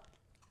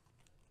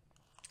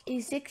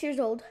 he's 6 years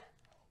old.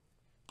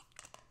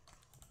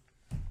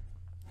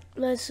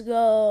 Let's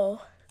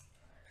go.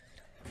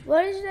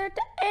 What is there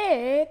to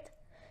eat?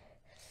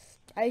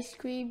 Ice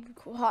cream,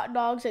 hot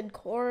dogs, and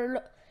corn,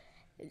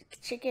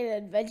 chicken,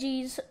 and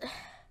veggies.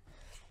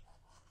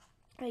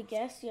 I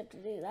guess you have to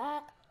do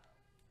that.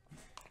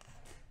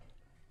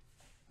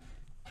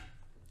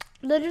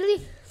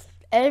 Literally,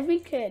 every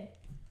kid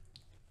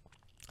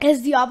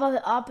is the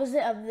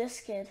opposite of this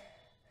kid.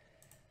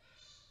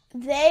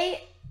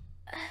 They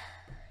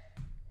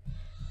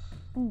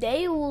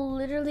will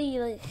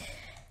literally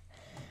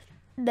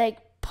like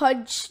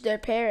punch their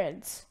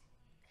parents.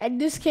 And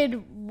this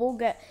kid will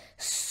get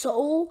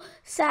so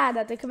sad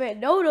that they commit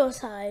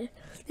genocide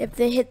if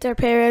they hit their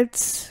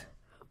parents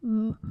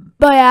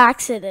by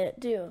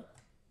accident too.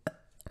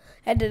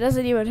 And it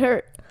doesn't even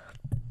hurt.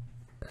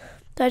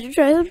 So I should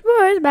try some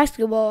sports.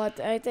 Basketball,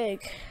 I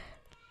think.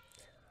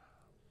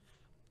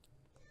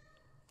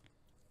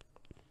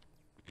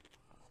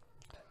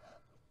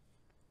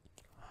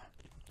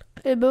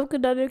 They broke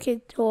another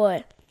kid's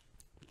toy.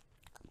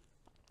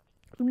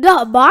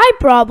 Not my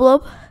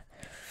problem.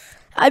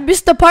 I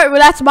missed the part where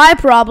that's my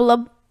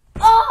problem.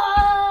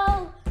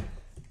 Oh!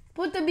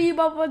 Put the meme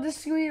up on the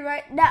screen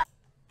right now.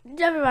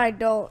 Never mind,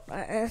 don't.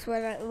 That's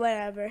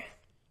whatever.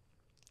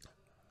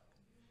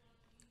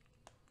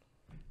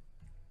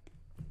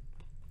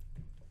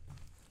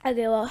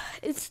 Okay, well,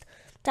 it's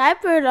time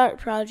for an art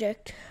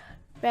project.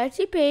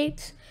 Fancy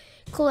paints,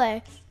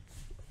 clay,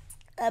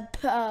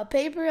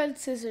 paper and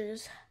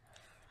scissors.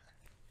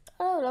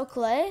 I don't know,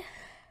 clay,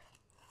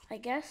 I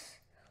guess.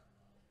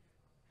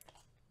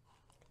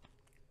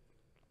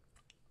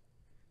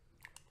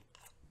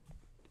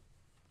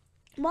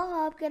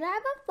 Mom, can I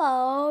have a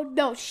phone?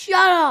 No, shut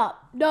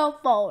up. No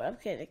phone. I'm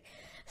kidding.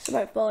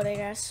 Smartphone, I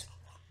guess.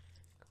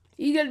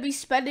 You're going to be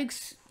spending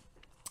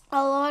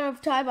a lot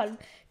of time on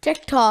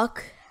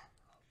TikTok.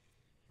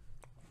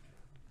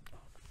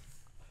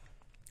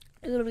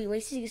 You're going to be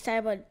wasting his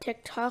time on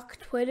TikTok,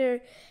 Twitter,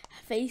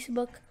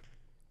 Facebook,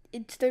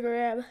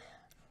 Instagram,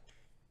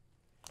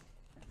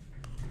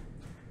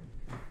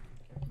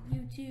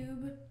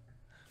 YouTube.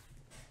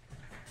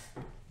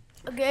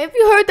 Okay, if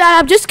you heard that,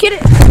 I'm just kidding.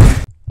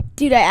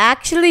 Dude, I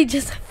actually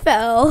just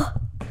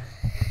fell.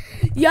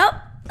 Yup.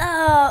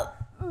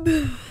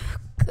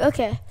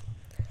 Okay.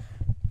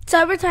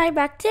 Summertime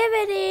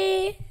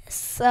activity.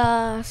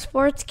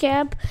 sports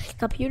camp,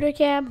 computer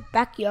camp,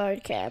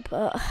 backyard camp.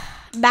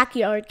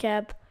 Backyard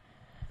camp.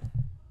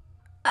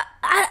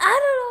 I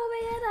don't know,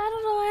 man. I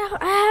don't know.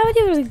 I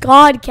haven't even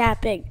gone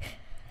camping.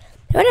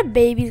 When a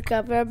baby's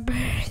come, remember?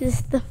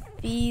 Just the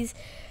fees.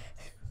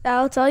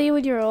 I'll tell you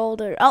when you're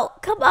older. Oh,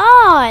 come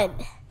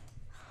on.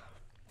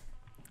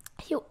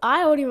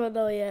 I don't even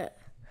know yet.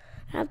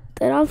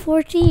 I'm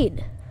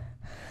 14.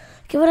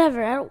 Okay,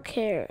 whatever. I don't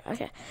care.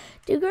 Okay.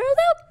 Do girls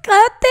have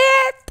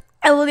content?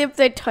 Only if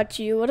they touch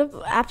you. What if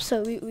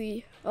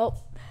absolutely? Oh.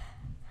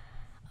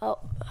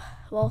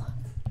 Well.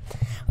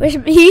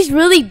 He's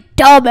really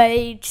dumb at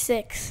age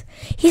 6.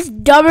 He's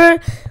dumber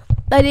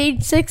at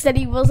age 6 than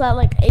he was at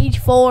like age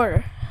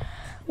 4.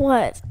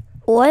 What?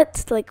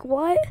 Like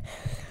what?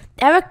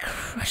 I have a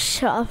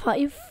crush on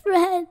my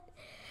friend.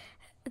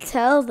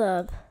 Tell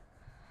them.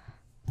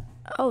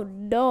 Oh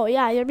no,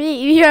 yeah,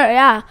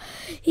 yeah.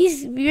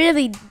 He's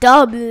really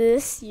dumb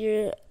this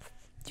year.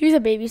 Here's a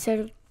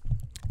babysitter.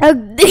 A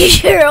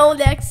girl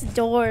next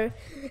door.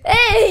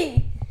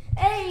 Hey,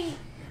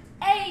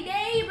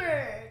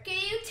 neighbor. Can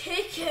you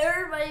take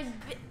care of my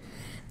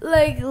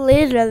like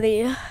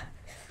literally?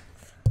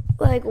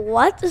 Like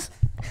what?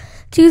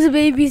 Choose a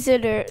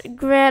babysitter.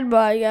 Grandma,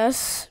 I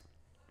guess.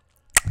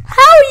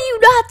 How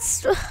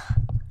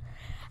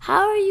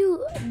are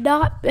you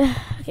not?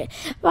 Okay,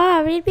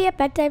 Mom, read me a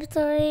bedtime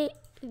story.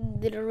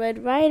 Little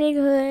Red Riding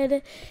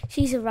Hood.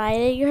 She's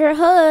riding her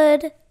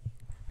hood.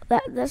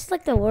 That's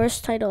like the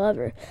worst title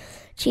ever.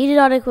 Cheated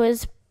on a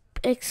quiz.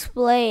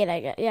 Explain.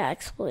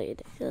 Explain.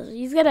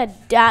 He's gonna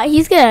die.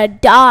 He's gonna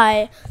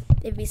die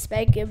if we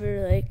spank him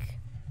or like,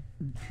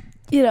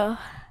 you know.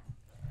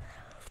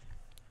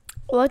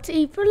 What to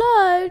eat for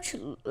lunch?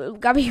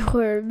 Gummy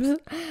worms,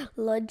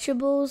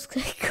 Lunchables,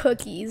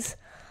 cookies.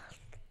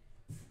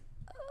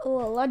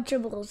 Well,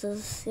 Lunchables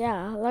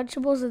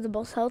is the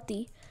most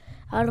healthy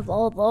out of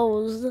all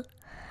those. Oh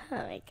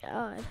my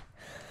god.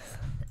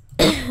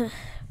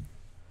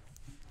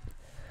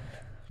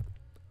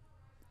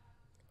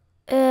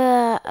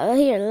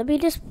 Here, let me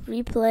just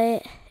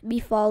replay me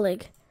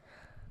falling.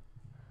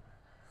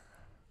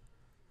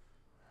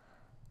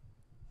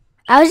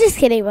 I was just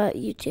kidding about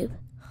YouTube.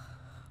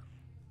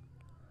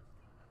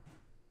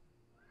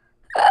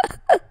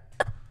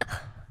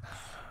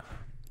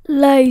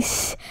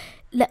 Nice.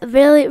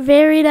 Very,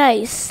 very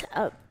nice.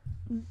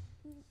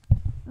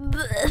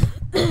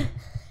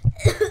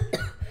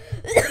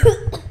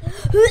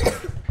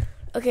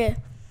 Okay.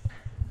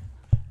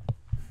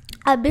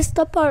 I missed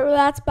the part where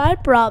that's my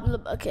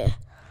problem. Okay.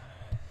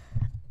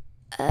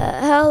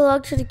 How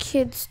long should a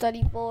kid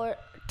study for?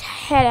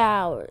 10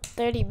 hours.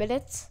 30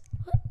 minutes?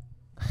 What?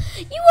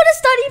 You want to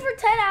study for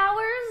 10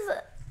 hours?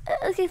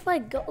 Okay,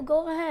 fine.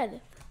 Go ahead.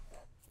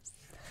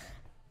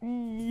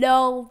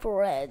 No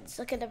friends.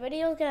 Okay, the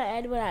video's gonna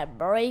end when I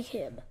break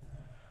him.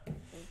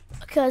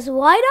 Because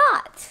why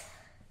not?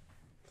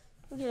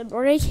 I'm gonna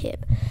break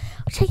him.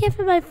 I'll check it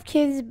for my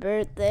kid's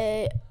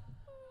birthday.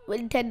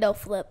 Nintendo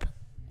Flip.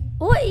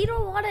 What? You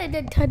don't want a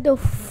Nintendo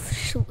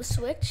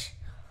Switch?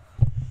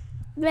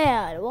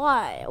 Man,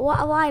 why?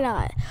 Why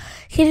not?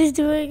 Kid is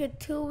doing a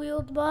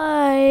 2-wheeled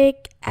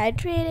bike. Add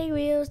training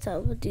wheels.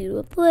 Tell him to do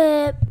a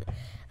flip.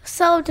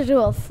 Tell him to do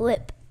a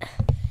flip.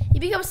 He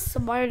becomes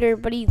smarter,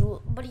 but he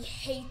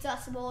hates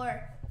us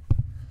more.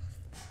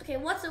 Okay,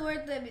 what's the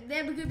word?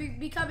 Them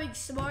becoming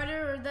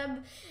smarter or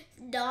them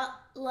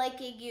not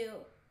liking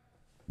you?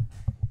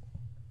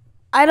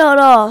 I don't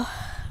know.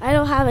 I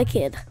don't have a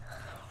kid.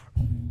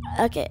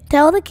 Okay,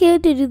 tell the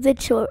kid to do the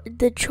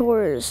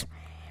chores.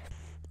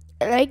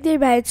 Like their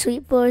bed,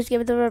 sweep floors,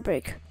 give them a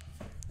break.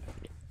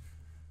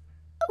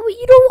 Oh,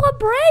 you don't want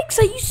breaks?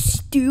 Are you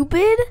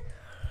stupid?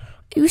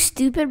 You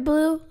stupid,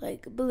 Blue?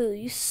 Like, Blue,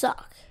 you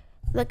suck.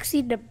 Look,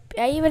 see,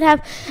 I even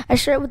have a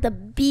shirt with a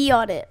B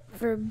on it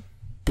for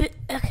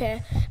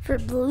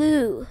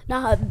blue,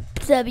 not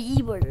the B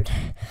word.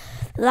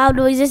 Loud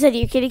noises and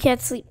your kitty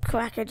can't sleep.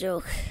 Crack a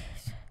joke.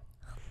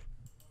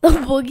 The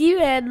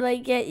boogeyman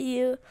might get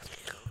you.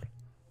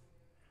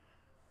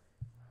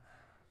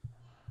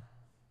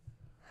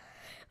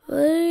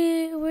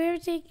 Where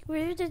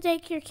to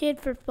take your kid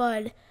for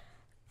fun?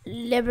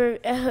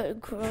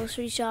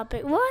 Grocery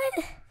shopping. What?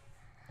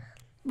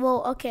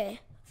 Well, okay.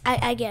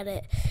 I get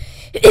it.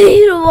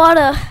 You don't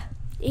wanna.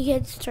 You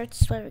can start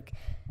swimming.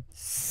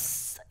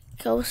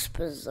 Goes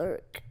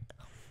berserk.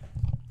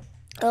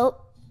 Oh.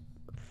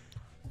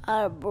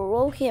 I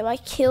broke him. I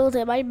killed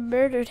him. I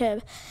murdered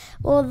him.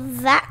 Well,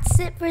 that's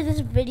it for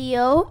this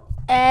video.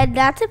 And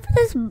that's it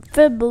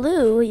for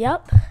Blue.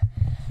 Yep.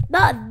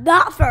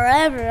 Not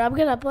forever. I'm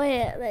gonna play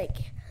it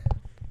like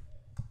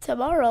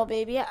tomorrow,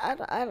 baby. I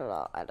don't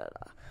know.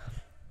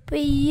 But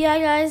yeah,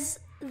 guys,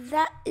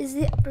 that is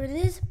it for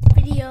this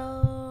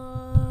video.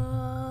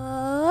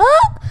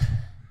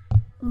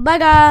 Bye,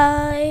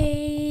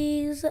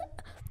 guys.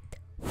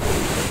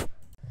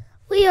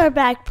 We are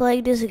back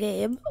playing this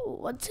game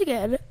once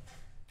again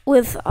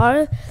with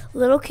our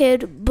little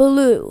kid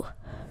Blue.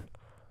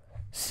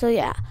 So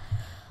yeah,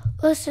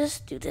 let's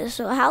just do this.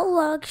 So how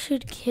long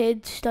should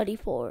kids study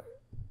for?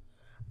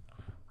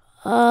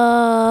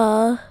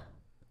 Uh,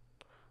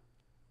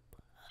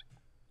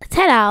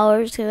 10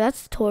 hours, because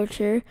that's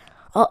torture.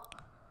 Oh,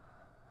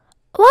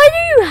 why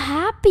are you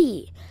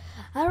happy?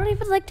 I don't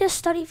even like to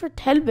study for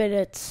 10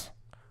 minutes.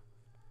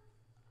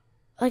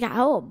 Like at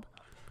home.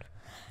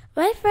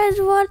 My friends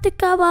want to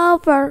come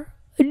over.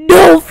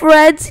 No,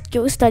 friends.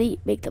 Go study.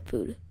 Make the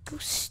food. Go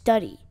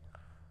study.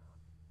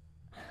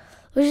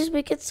 Let's just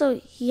make it so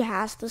he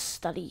has to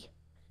study.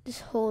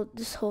 This whole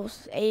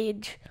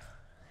age.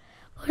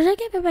 What did I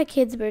get for my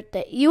kid's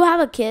birthday? You have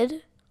a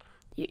kid?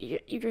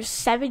 You're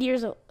 7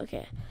 years old.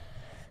 Okay.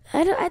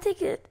 I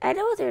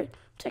know they're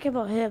talking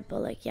about him,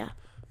 but like, yeah.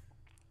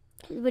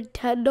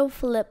 Nintendo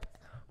Flip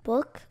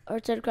book or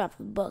Minecraft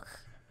book.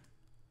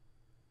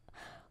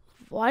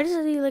 Why does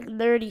it need like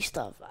nerdy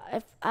stuff?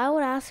 If I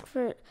would ask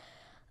for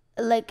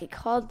like a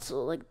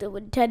console, like the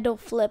Nintendo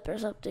Flip or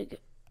something,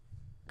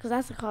 because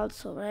that's a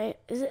console, right?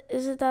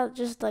 Isn't that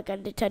just like a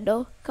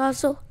Nintendo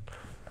console?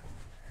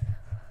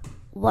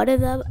 One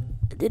of them,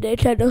 the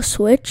Nintendo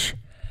Switch.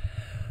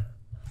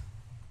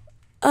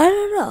 I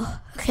don't know.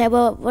 Okay,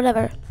 well,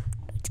 whatever.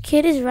 The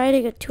kid is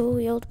riding a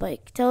two-wheeled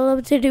bike. Tell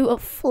him to do a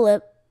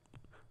flip.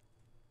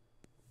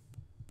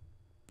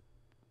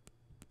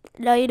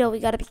 Now you know we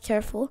gotta be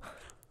careful.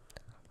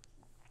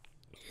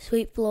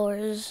 Sweet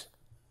floors.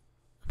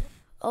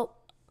 Oh.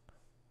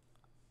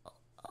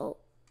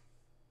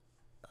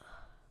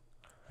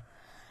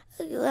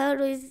 Loud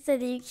noises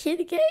and you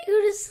can't get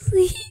you to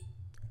sleep.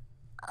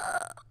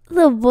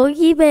 The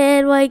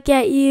boogeyman might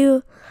get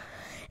you.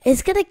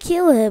 It's gonna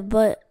kill him,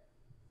 but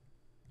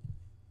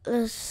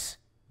this.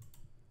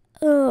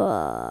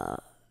 Oh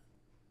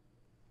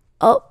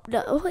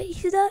no! Wait,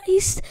 he's not.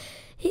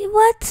 He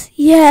what?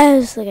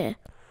 Yes. Okay.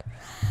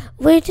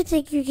 Way to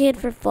take your kid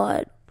for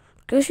fun.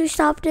 Grocery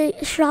shopping,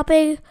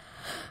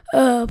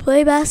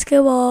 play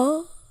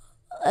basketball,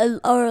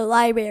 or a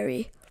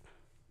library.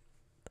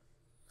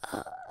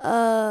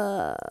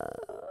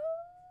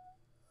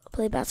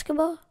 Play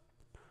basketball?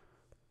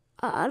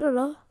 I don't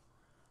know.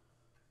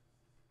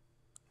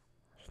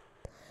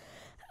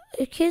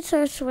 Your kid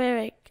starts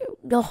swearing.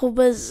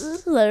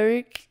 Noma's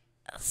lyric.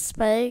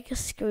 Spank,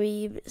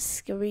 scream.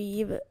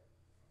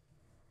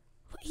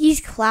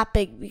 He's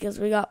clapping because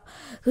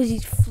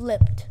he's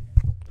flipped.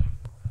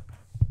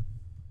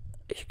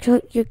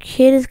 Your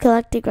kid is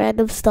collecting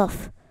random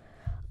stuff.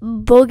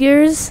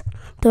 Boogers,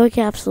 door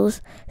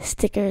capsules,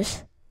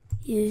 stickers.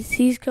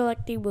 He's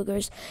collecting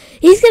boogers.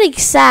 He's getting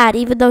sad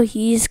even though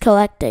he's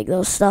collecting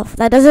those stuff.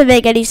 That doesn't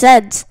make any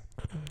sense.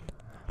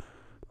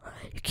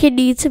 Your kid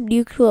needs some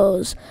new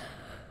clothes.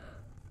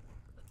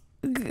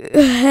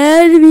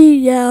 Hand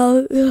me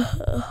down.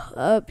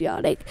 I'm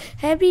yawning.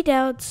 Hand me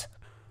downs.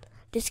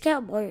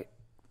 Discount Mart.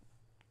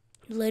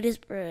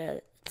 Latest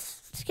brands.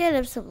 Let's get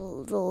him some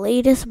of the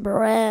latest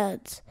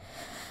brands.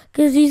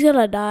 Because he's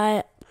gonna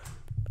die.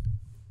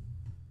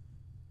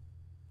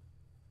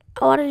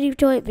 I want a new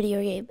toy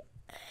video game.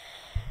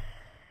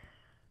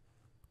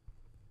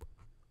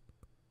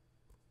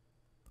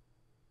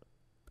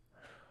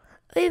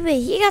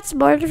 Wait, he got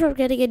smarter from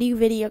getting a new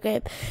video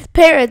game.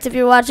 Parents, if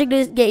you're watching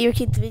this, get your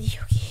kids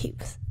video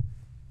games.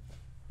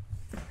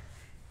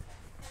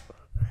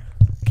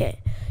 Okay,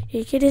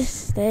 your kid is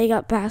staying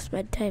up past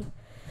bedtime.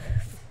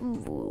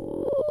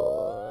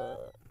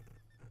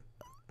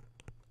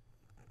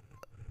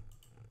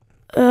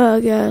 I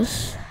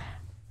guess.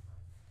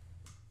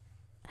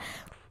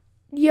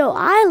 Yo,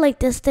 I like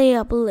to stay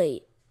up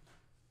late.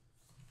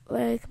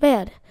 Like,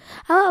 man,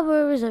 I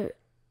want more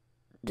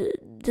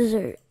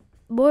dessert.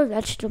 More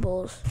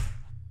vegetables.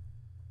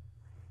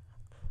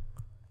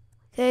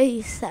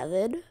 Okay,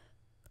 7.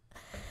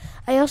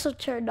 I also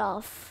turned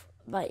off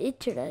my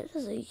internet,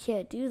 so you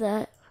can't do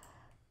that.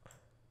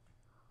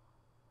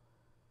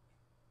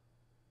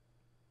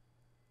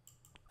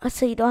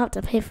 So you don't have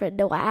to pay for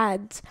no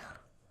ads.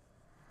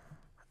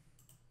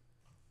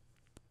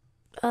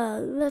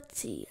 Let's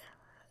see.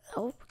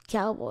 Oh,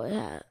 cowboy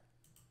hat.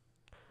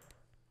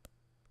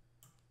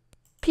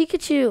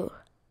 Pikachu.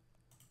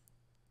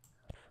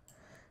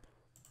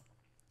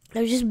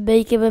 I'm just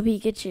making a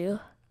Pikachu.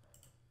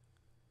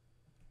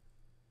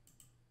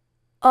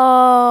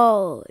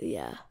 Oh,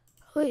 yeah.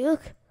 Wait,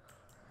 look.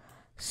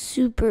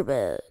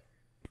 Superman.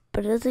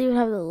 But it doesn't even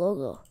have the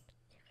logo.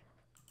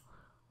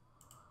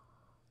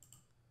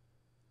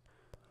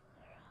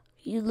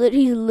 He's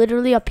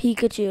literally a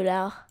Pikachu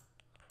now.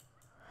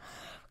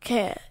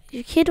 Okay,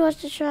 your kid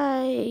wants to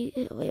try.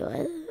 Wait,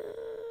 what?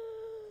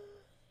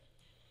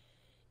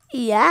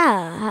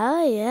 Yeah,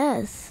 hell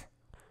yes.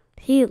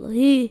 He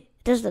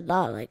does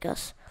not like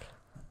us.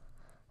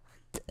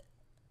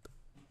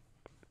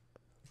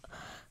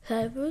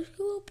 Time for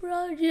school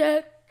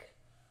project.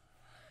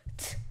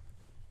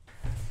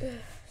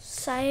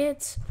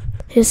 Science,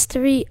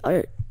 history,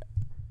 art.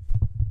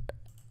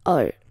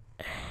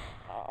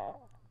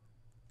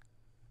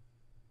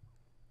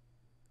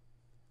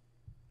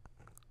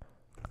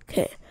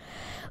 Okay,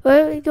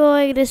 where are we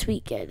going this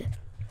weekend?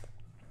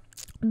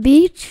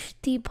 Beach,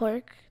 theme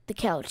park, the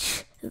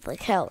couch. The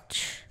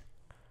couch.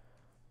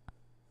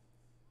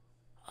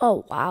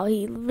 Oh, wow.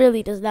 He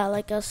really does not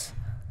like us.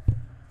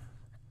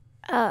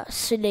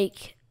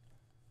 Snake.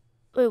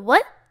 Wait,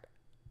 what?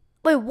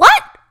 Wait,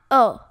 what?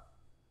 Oh.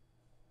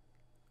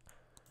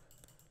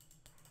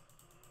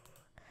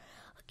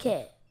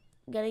 Okay.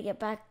 Gotta get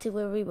back to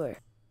where we were.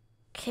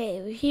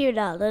 Okay, we're here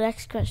now. The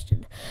next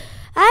question.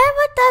 I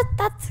want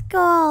that's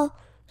called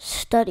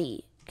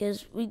study.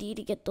 Because we need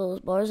to get those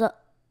bars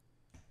up.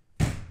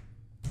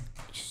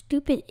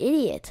 Stupid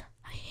idiot.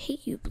 I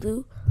hate you,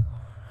 Blue.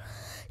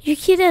 Your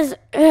kid has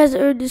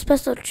earned a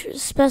special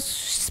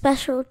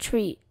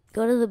treat.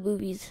 Go to the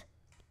movies.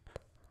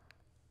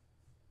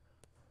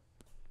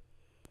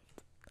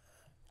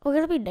 We're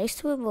gonna be nice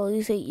to him while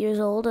he's 8 years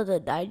old and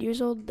then 9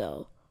 years old?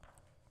 No.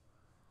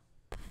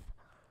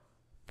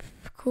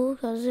 Cool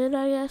cousin,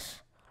 I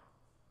guess.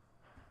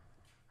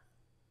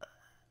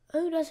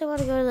 Who doesn't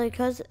want to go to their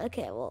cousin?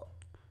 Okay, well.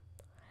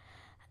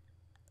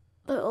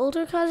 My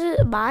older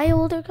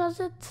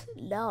cousins?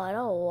 No, I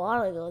don't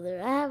want to go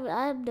there.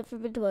 I have never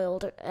been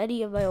to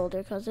any of my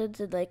older cousins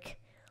in like,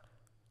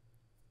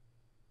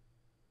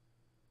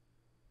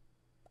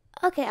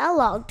 okay, a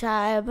long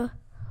time.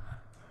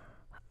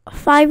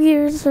 5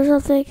 years or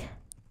something.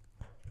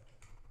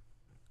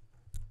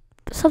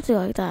 Something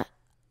like that.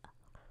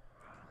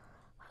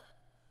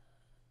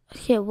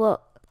 Okay,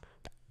 well,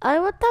 I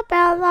want to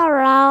build a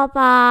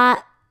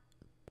robot.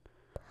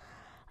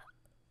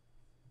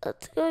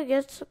 Let's go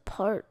get some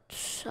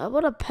parts. I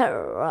want a pet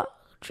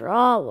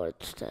draw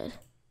instead.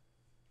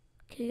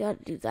 Okay, you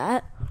gotta do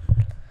that.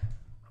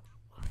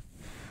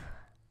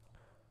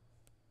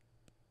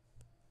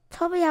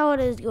 Tell me how it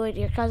is going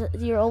to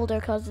your older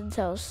cousin's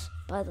house.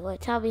 By the way,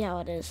 tell me how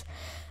it is.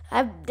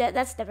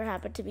 That's never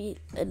happened to me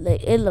in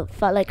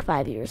like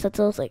 5 years. That's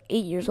I was like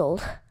 8 years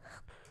old.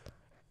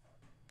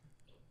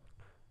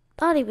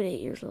 Not even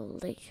 8 years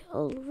old. Like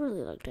a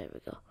really long time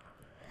ago.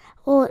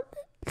 Well,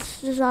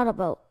 this is not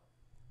about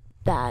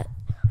that.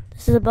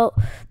 This is about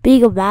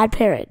being a bad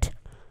parent.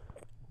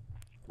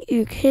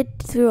 Your kid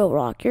threw a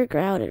rock. You're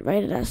grounded.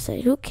 Write an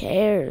essay. Who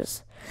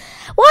cares?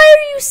 Why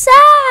are you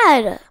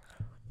sad?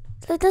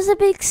 That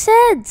doesn't make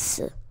sense.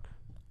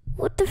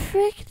 What the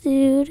frick,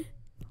 dude?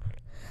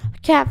 A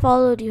cat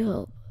followed you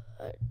home.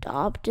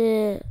 Adopt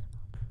it.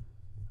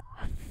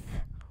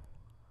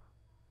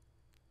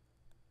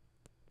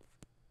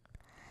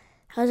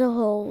 Has a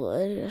hole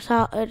in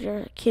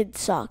your kid's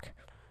sock.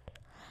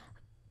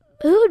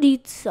 Who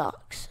needs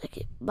socks?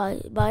 Okay,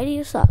 buy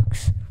new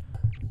socks.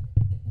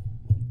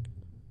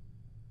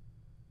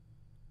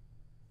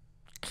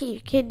 Okay,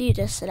 your kid needs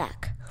a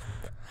snack.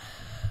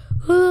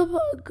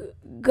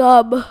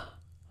 Gum.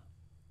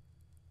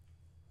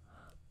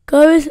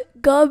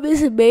 Gum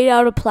is made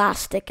out of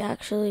plastic,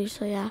 actually.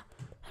 So yeah,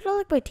 I don't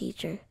like my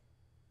teacher.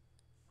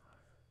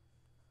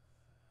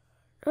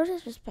 Don't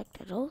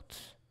disrespect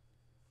adults.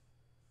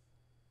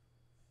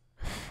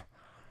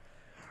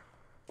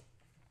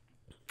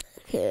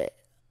 Okay.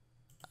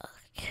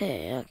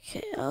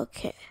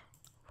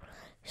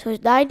 So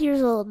he's 9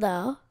 years old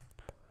now.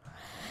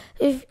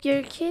 If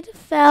your kid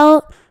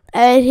fell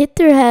and hit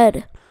their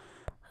head,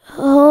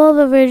 hold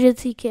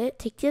emergency kit,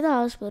 take to the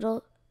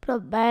hospital, put a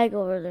bag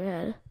over their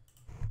head.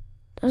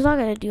 That's not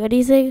gonna do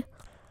anything.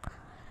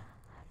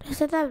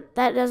 Doesn't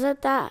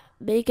that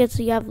make it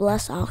so you have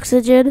less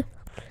oxygen?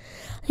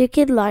 Your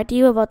kid lied to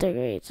you about their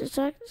grades. It's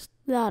not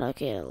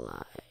okay to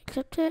lie.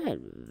 Accept it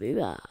and move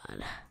on.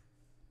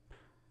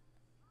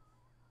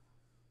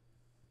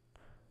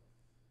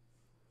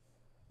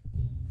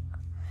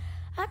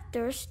 I'm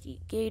thirsty,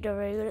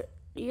 Gatorade.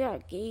 Yeah,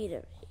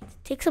 Gatorade.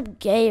 Take some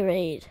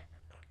Gatorade.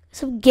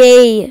 Some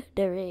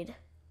Gatorade.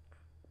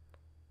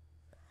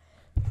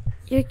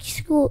 Your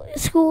school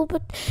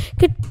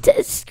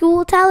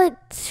talent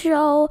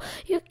show.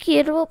 Your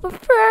kid will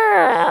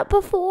perform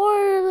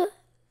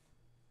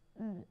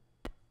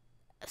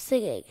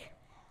singing.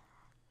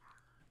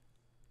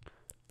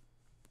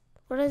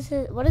 What is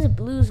it? What is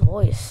Blue's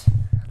voice?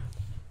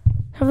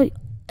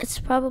 It's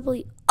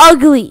probably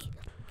ugly.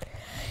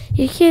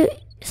 You can't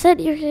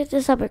send your kid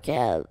to summer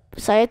camp,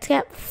 science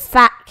camp,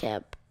 fat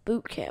camp,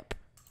 boot camp,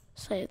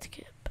 science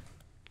camp.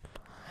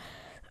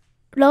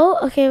 No?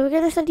 Okay, we're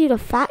gonna send you to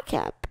fat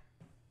camp.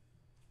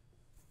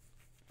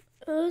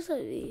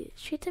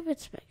 Treat them with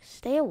respect.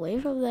 Stay away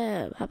from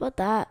them. How about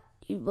that?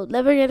 You will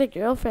never get a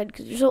girlfriend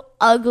because you're so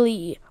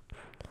ugly.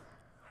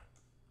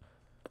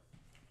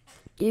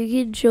 Your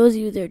kid shows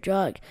you their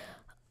drug.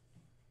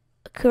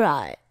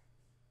 Cry.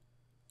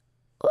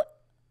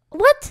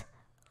 What?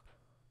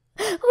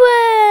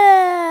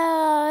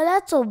 Well,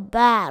 that's so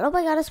bad. Oh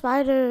my god, a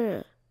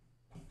spider.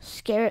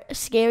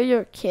 Scare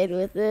your kid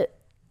with it.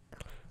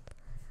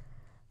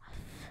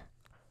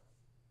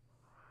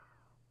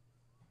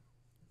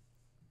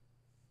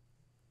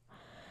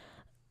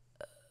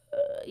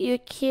 Your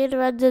kid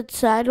runs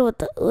inside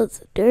with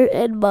dirt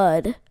and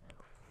mud.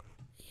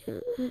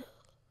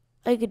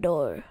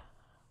 Ignore.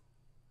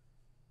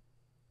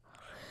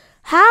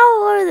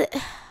 How are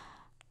they?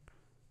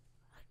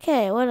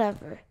 Okay,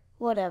 whatever.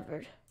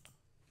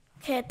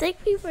 Okay, I think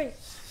we were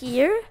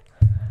here.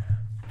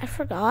 I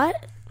forgot.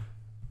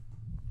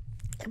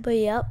 But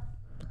yep.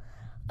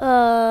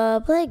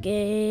 Play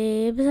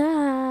games.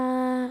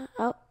 Oh,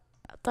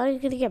 I thought he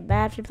was gonna get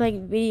mad for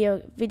playing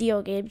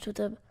video games with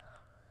him.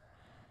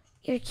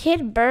 Your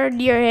kid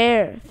burned your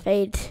hair.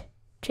 Fate.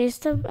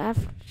 Chase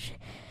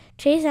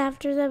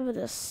after them with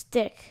a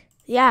stick.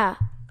 Yeah.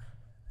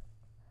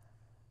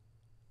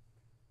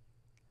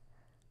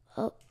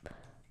 Oh.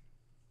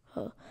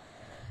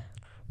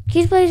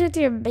 Keep playing with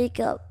your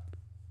makeup.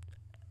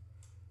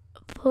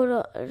 Put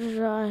on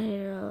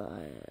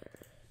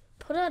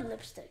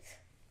lipstick.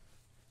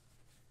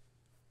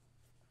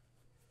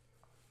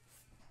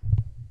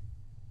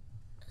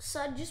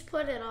 Son, just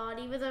put it on,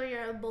 even though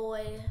you're a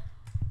boy.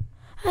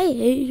 I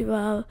hate you,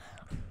 Mom.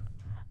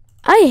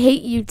 I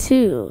hate you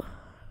too.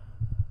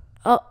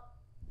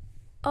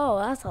 Oh,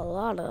 that's a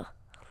lot of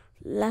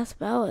last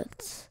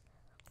balance.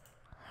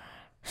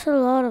 That's a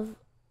lot of.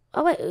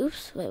 Oh wait,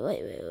 oops. Wait,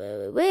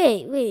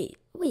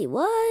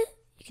 what?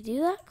 You can do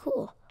that?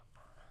 Cool.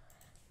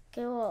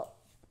 Okay, well,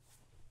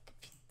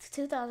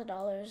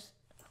 $2,000.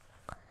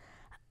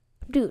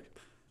 Dude,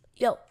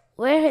 yo,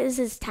 where is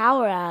this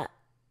tower at?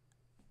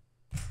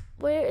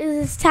 Where is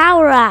this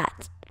tower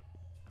at?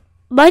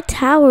 My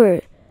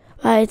tower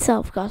by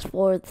itself costs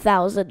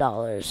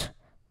 $4,000.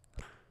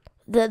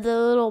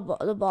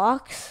 The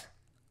box.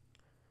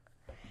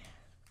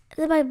 And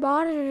then my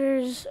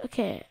monitors.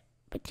 Okay,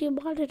 but do you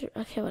monitor?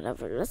 Okay,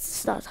 whatever. Let's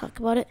just not talk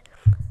about it.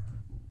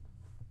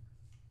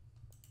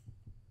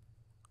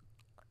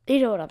 You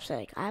know what I'm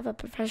saying. I have a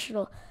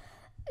professional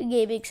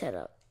gaming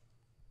setup.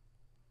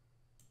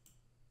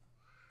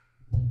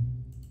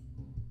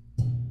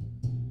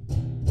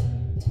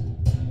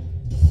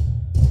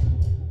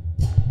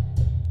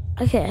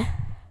 Okay.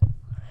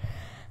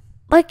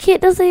 My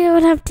kid doesn't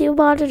even have 2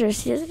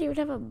 monitors. He doesn't even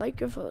have a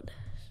microphone.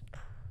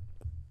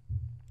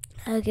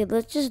 Okay,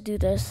 let's just do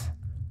this.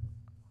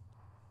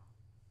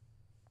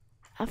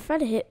 A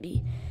friend hit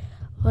me.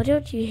 Why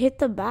don't you hit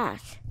them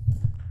back?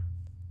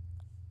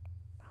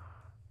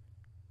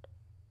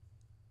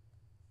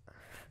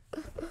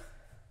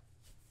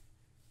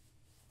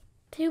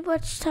 Too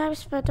much time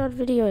spent on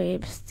video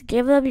games.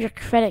 Give them your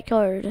credit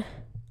card.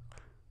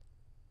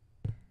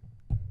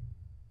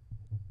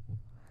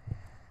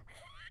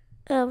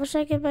 What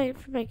should I get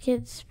for my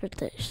kids'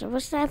 birthday? So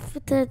what's that for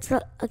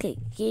the okay,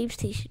 Game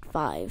Station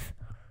 5.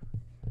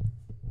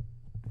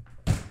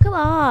 Come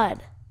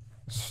on.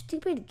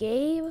 Stupid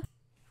game.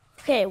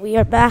 Okay, we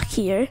are back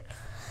here.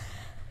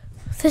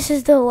 This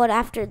is the one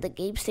after the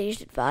Game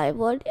Station 5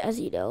 one, as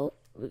you know.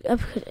 I'm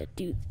gonna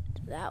do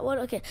that one.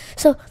 Okay,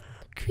 so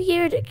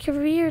career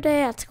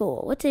day at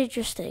school. What's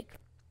interesting?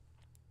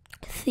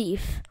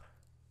 Thief.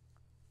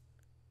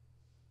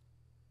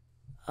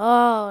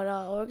 Oh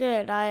no, we're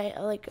gonna die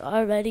like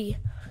already.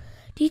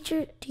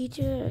 Teacher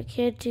a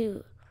kid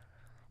to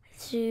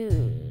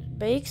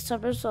make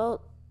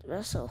somersault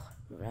wrestle.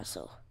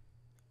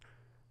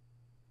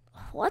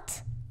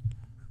 What?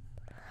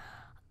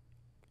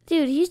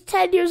 Dude, he's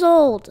 10 years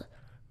old.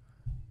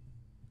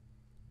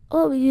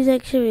 What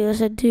music should we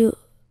listen to?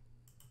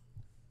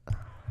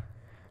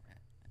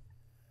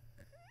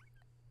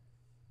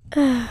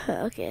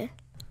 Okay.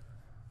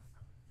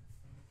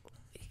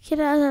 Kid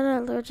has an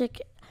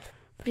allergic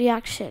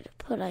reaction.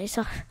 Put ice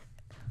on.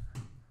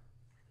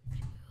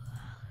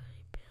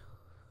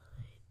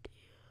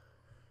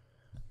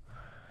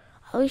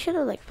 Oh, we should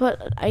have like put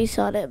ice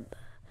on him.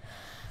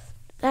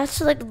 That's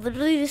like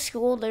literally the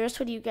school nurse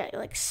when you get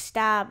like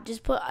stabbed.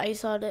 Just put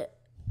ice on it.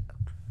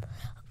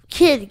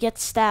 Kid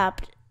gets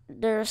stabbed.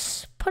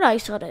 Nurse, put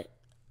ice on it.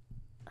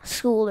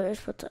 School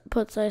nurse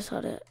puts ice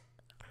on it.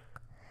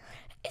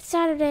 It's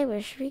Saturday.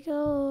 Where should we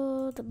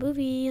go? The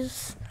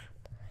movies.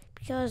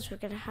 Because we're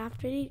gonna have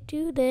to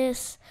do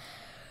this.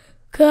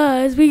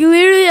 Cause we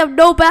literally have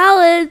no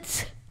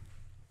balance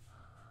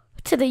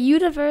to the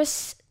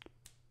universe.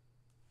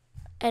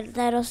 And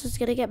Thanos is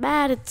gonna get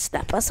mad and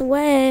snap us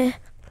away.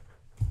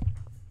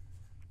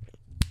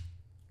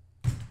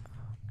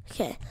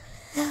 Okay.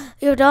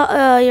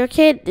 Your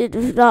kid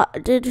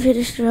didn't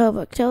finish your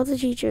homework. Tell the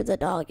teacher the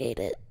dog ate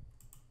it.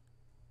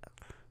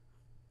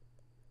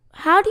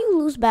 How do you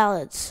lose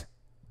balance?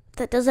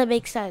 That doesn't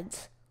make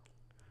sense.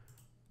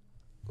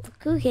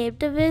 Look who came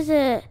to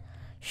visit.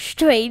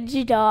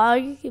 Strange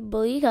dog,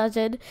 bully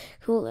cousin,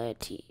 cool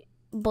auntie,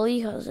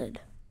 bully cousin.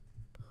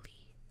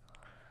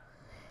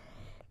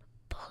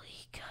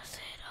 Bully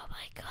cousin, oh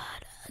my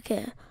god.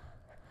 Okay.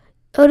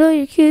 Oh no,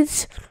 your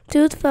kid's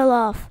tooth fell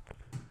off.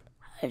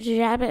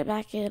 Jab it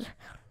back in.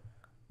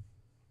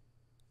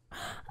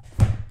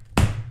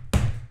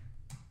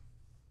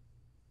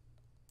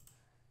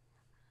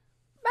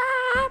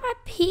 I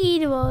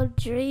peed while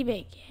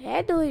dreaming.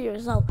 Handle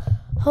yourself.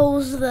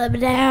 Hose them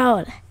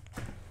down.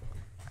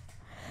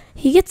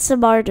 He gets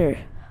smarter.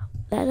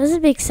 That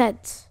doesn't make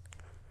sense.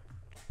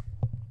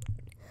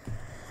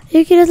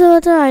 You can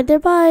also ride their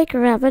bike,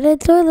 wrap it in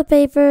toilet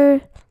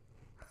paper.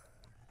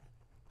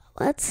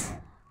 What?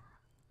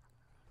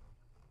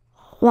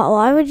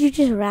 Why would you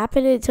just wrap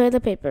it in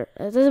toilet paper?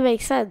 That doesn't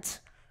make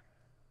sense.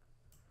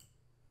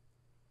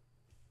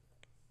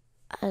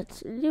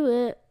 Let's do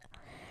it.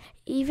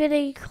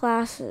 Evening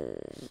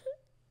classes.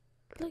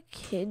 The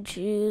kid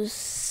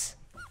juice.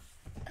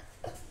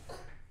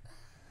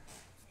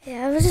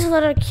 Yeah, I just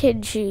let our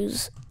kid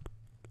choose.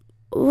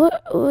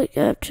 What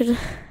after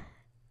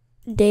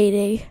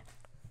dating?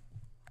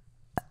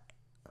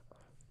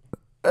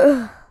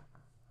 I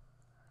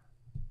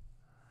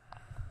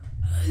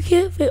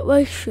can't fit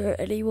my shirt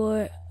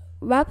anymore.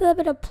 Wrap them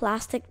in a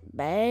plastic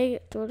bag,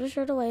 throw the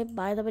shirt away,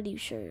 buy them a new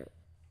shirt.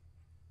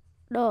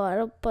 No, I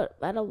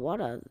don't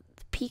want a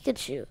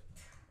Pikachu.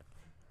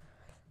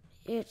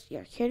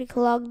 You're carrying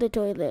clog the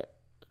toilet.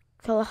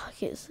 Clog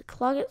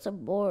it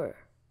some more.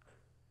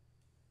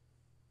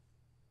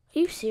 Are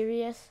you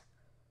serious?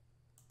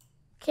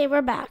 Okay,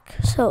 we're back.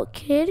 So,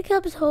 kid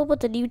comes home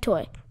with a new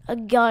toy. A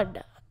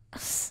gun.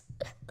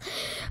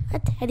 A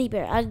teddy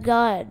bear. A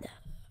gun.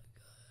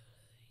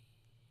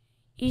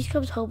 He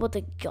comes home with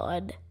a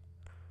gun.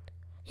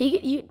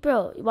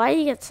 Bro, why do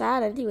you get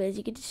sad anyways?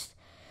 You could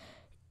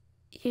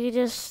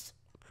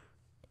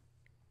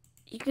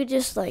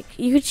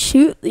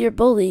shoot your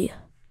bully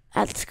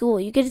at school.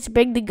 You could just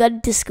bring the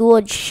gun to school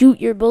and shoot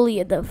your bully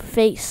in the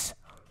face.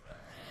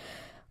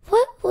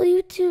 What will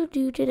you two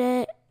do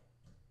today?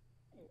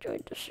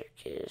 Join the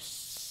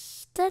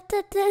circus.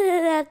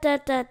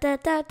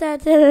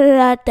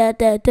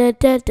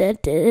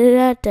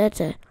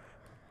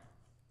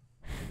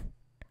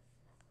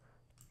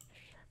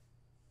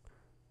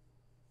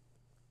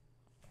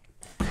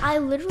 I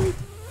literally.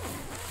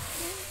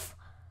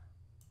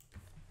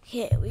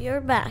 Okay, we are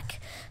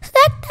back.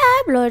 Snack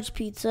time! Large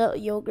pizza,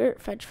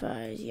 yogurt, french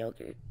fries,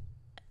 yogurt.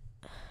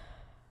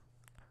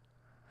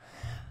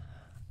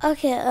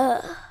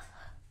 Okay,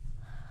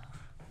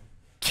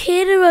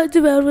 kid runs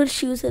around with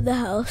shoes in the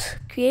house.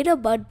 Create a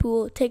mud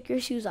pool. Take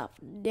your shoes off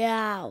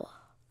now.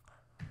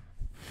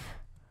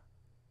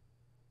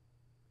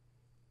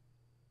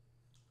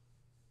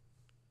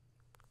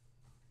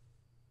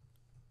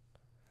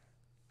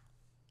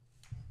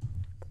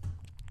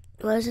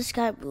 Why is this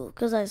guy blue?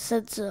 Because I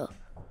said so.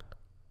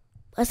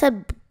 I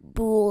said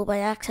bull by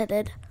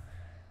accident.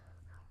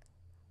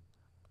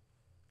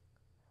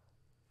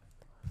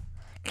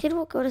 Kid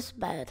will go to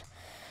bed.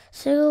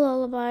 Sing a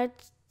lullaby.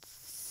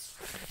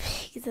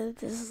 Sing them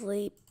to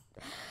sleep.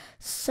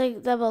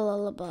 Sing them a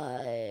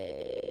lullaby.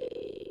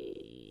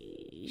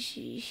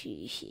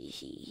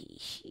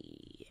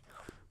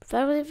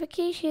 Family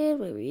vacation,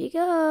 where we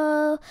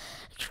go.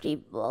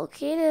 Extreme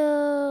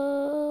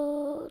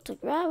volcano. To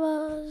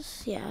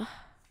grandma's. Yeah.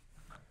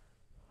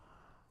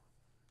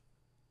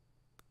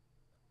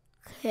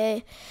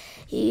 Okay.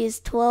 He's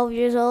 12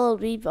 years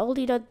old. We've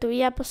only done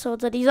 3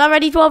 episodes and he's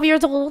already 12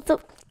 years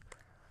old.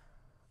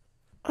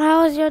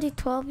 How is he already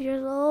 12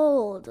 years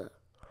old?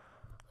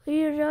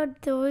 We've done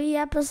 3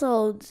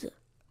 episodes.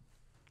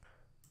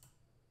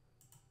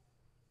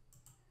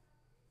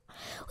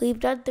 We've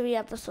done 3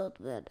 episodes,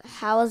 man.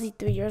 How is he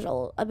 3 years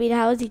old? I mean,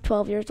 how is he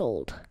 12 years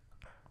old?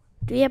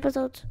 3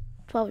 episodes?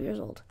 12 years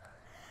old.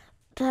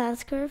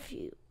 That's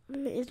curfew.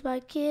 It's my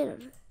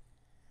kid.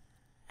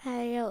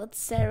 Hey, yo, it's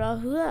Sarah.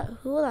 Who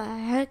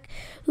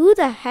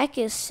the heck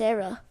is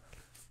Sarah?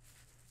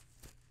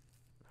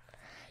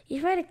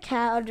 You find a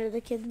cat under the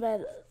kid's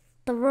bed.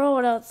 Throw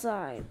it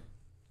outside.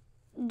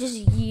 Just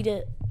eat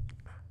it.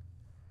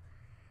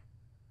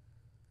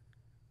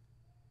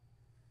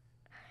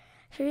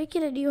 Should we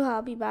get a new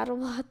hobby? Battle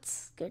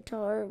bots,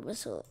 guitar,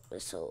 whistle.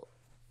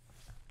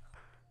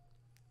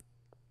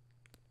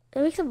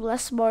 That makes him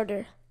less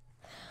smarter.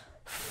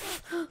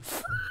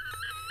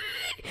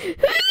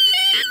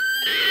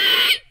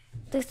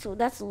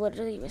 That's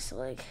literally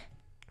whistling.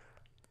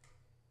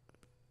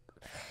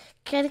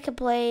 Kid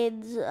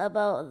complains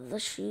about the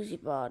shoes you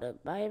bought him.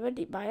 Buy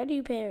a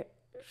new pair.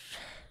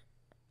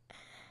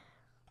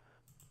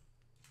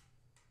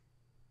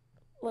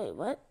 Wait,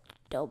 what?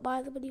 Don't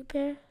buy them a new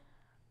pair?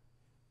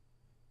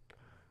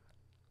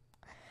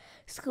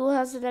 School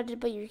hasn't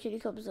ended, but your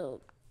kid comes home.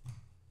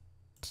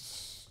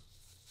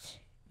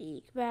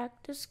 Sneak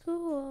back to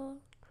school.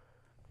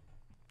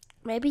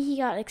 Maybe he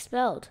got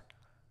expelled.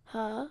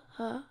 Huh?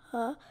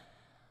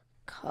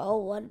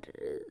 Call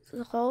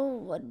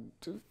 511.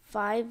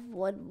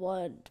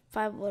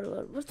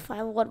 511. What's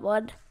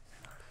 511?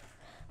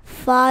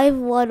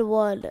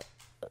 511.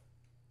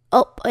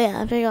 Oh,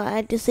 yeah, I forgot.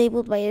 I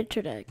disabled my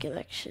internet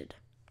connection.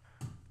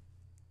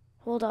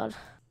 Hold on.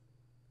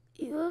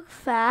 You look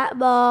fat,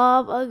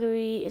 Mom.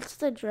 Agree. It's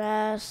the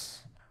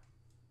dress.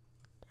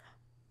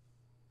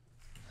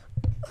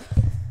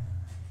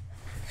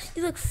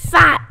 You look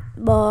fat,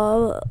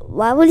 Mom.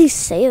 Why would he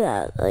say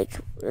that? Like,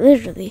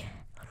 literally.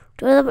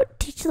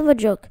 Teach them a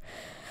joke.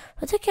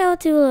 What's a cow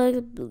to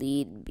like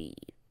bleed me?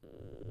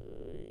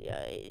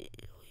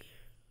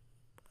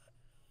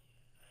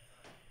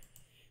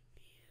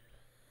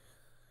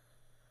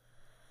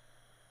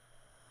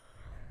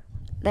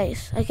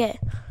 Nice. Okay.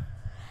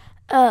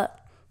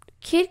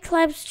 Kid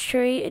climbs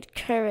tree in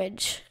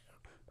courage.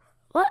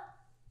 What?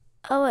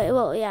 Oh wait.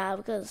 Well, yeah.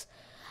 Because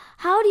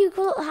how do you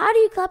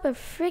climb a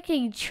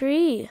freaking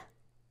tree?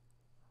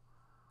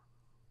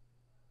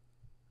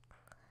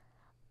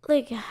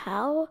 Like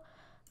how?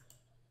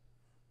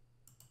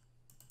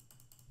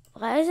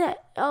 Why is it?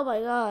 Oh my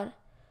god.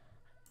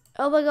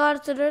 Oh my god,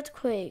 it's an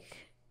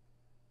earthquake.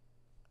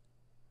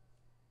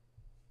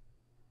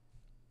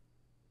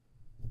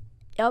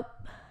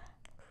 Yup.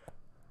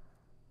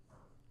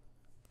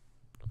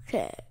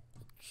 Okay.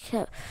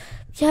 So,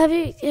 have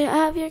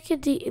your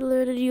kid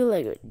learn a new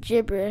language?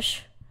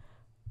 Gibberish.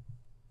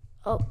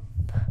 Oh.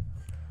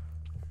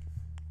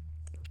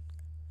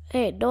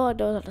 Hey, no one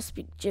knows how to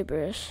speak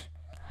gibberish.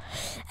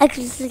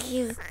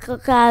 Actually,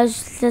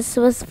 guys, this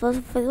was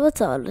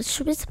what's on?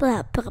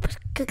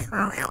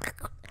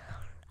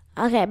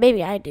 Okay,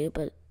 maybe I do,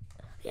 but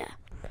yeah.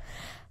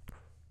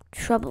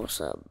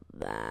 Troublesome.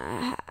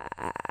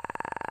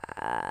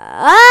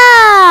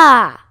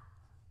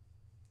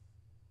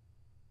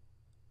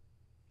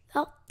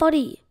 Not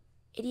funny,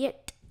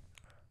 idiot.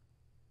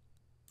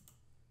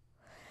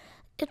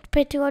 You have to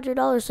pay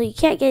 $200, so you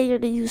can't get your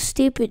new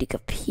stupid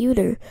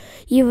computer,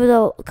 even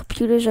though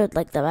computers are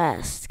like the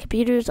best.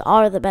 Computers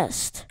are the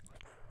best.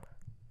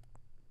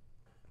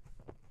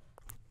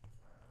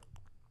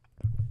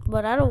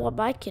 But I don't want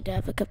my kid to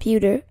have a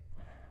computer.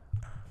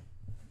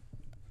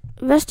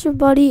 Invest your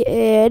money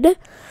in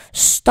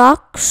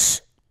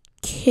stocks,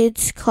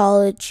 kids'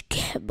 college,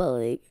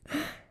 gambling.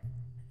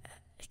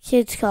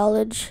 Kids'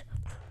 college.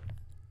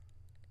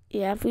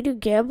 Yeah, if we do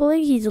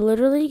gambling, he's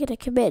literally gonna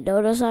commit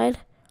genocide.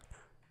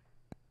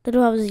 They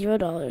don't have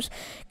 $0.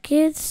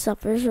 Kids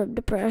suffers from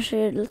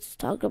depression. Let's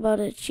talk about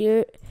it.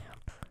 Cheer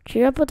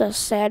up with a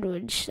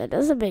sandwich. That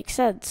doesn't make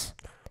sense.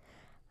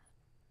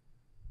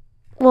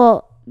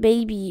 Well,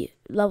 baby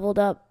leveled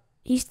up.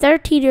 He's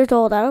 13 years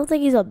old. I don't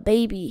think he's a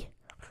baby.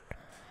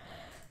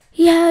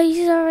 Yeah,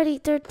 he's already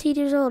 13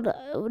 years old.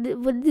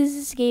 When does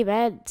this game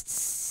end?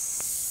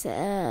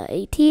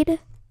 18?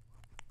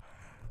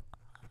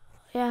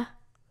 Yeah.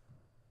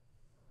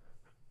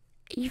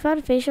 You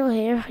found facial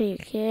hair for your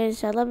kid.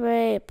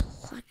 Celebrate.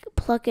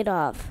 Pluck it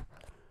off.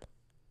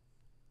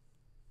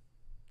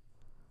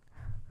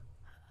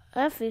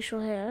 I have facial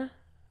hair.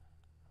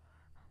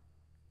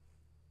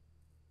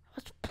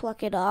 Let's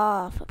pluck it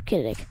off. I'm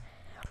kidding.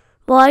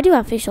 Well, I do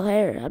have facial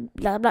hair. I'm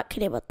not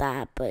kidding about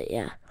that, but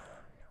yeah.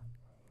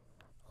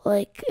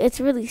 Like, it's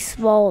really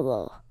small,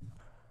 though.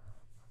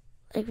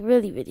 Like,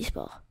 really, really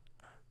small.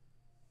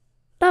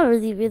 Not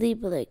really, really,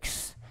 but like,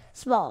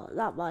 small.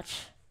 Not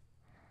much.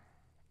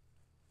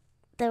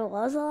 There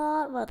was a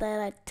lot, but then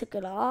I took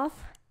it off.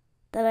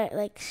 Then I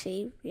like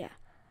shaved, yeah.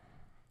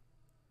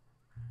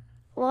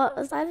 Well,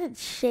 I didn't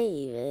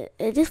shave it.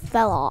 It just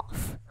fell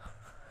off.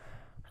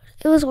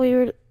 It was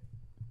weird.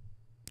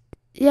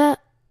 Yeah.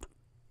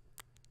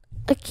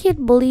 A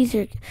kid bullies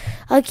your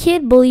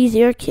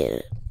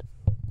kid.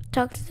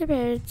 Talk to their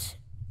parents.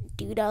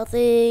 Do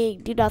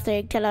nothing. 10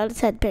 out of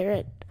 10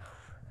 parent.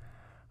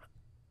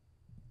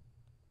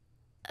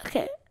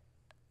 Okay.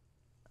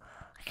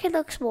 I can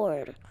look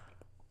bored.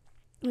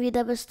 Read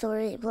them a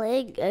story.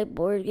 Playing a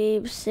board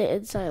game. Sit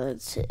in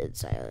silence.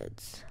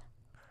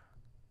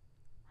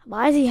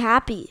 Why is he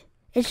happy?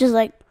 It's just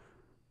like,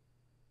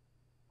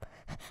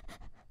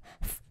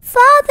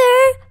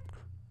 Father,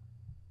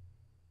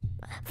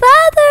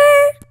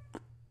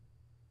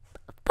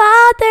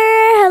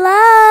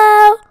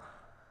 hello,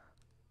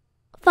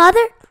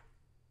 Father,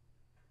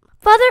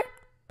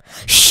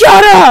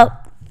 shut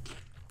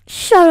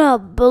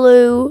up,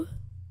 Blue.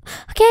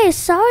 Okay,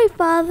 sorry,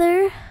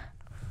 Father.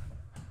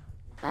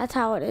 That's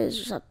how it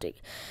is or something.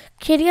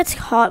 Kid gets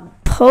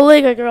caught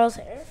pulling a girl's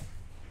hair.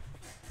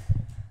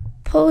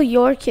 Pull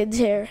your kid's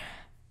hair.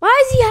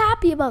 Why is he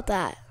happy about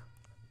that?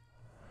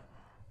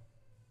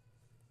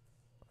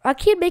 Our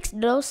kid makes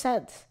no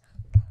sense.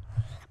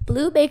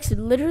 Blue makes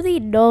literally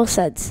no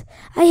sense.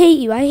 I hate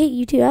you. I hate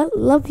you too. I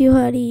love you,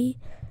 honey.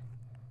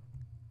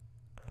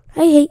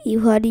 I hate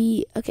you,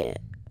 honey. Okay.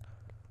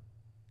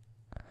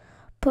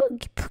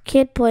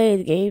 Kid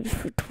playing games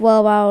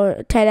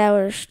for 10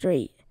 hours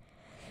straight.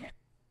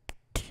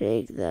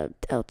 Take them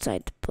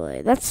outside to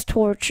play. That's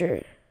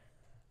torture.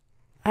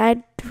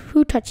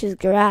 Who touches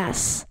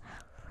grass?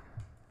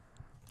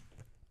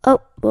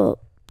 Oh, well,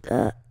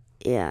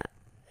 yeah.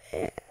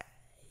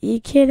 You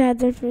can't have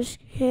their first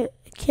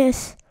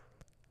kiss.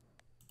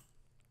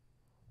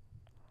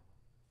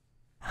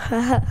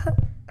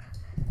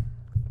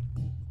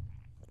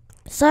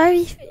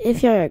 Sorry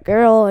if you're a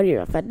girl and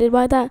you're offended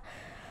by that.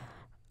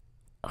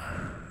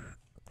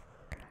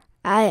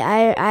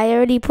 I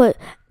already put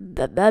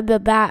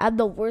I'm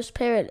the worst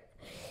parent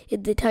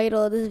in the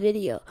title of this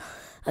video.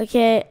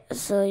 Okay,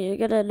 so you're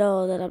gonna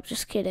know that I'm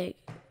just kidding.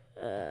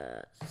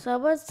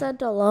 Someone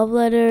sent a love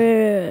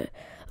letter.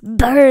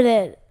 Burn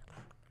it.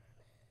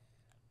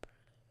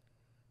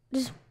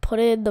 Just put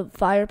it in the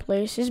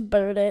fireplace. Just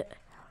burn it.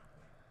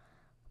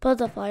 Put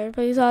the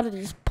fireplace on and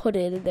just put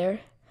it in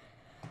there.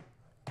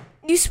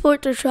 New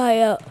sport to try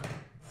out.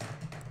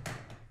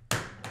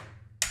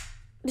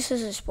 This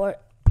is a sport.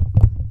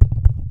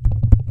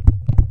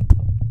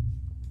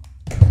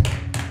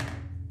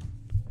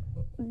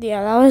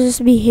 Yeah, that was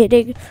just me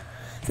hitting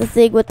the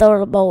thing with the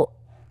remote.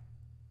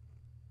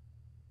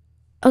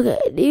 Okay,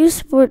 new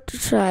sport to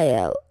try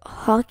out.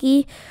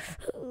 Hockey.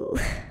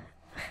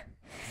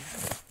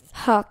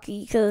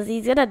 hockey because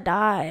he's gonna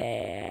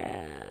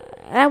die.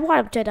 I want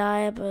him to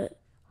die, but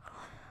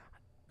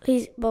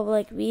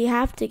like we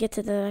have to get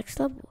to the next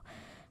level.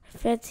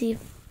 Fancy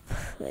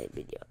flame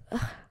minion.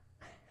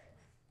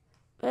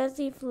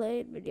 Fancy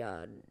flame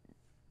minion.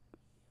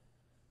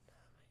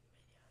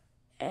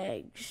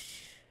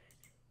 Eggs.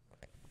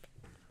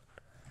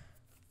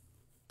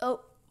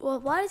 Oh, well,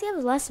 why does he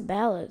have less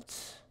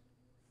balance?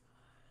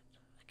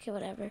 Okay,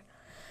 whatever.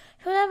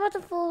 What about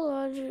the full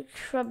laundry?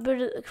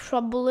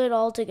 Crumble it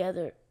all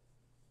together.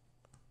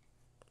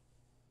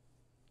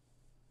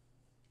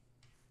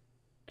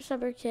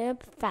 Summer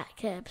camp, fat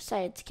camp,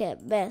 science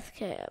camp, math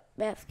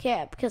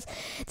camp. Because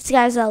this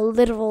guy's a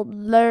literal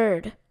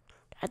nerd.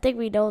 I think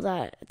we know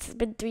that. It's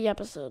been 3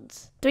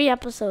 episodes. 3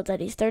 episodes and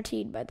he's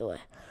 13, by the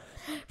way.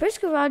 First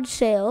garage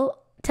sale.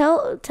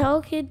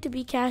 Tell kid to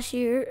be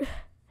cashier.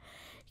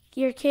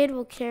 Your kid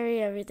will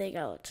carry everything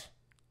out.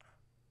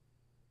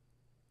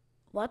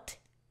 What?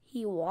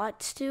 He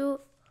wants to?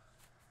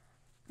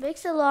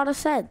 Makes a lot of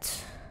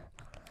sense.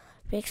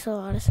 Makes a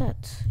lot of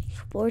sense. He's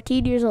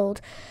 14 years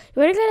old.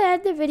 We're gonna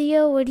end the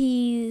video when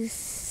he's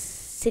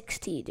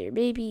 16 or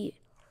maybe.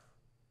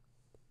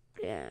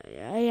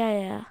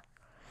 Yeah.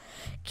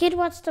 Kid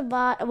wants to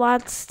buy a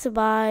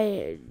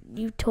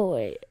new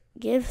toy.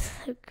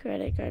 Give a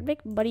credit card.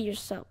 Make money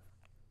yourself.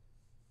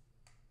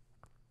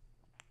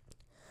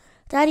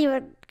 Not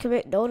even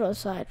commit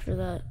genocide for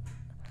that.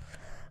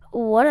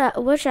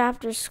 Which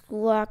after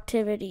school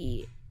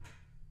activity?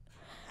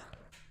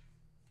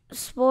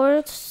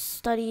 Sports,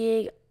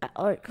 studying,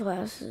 art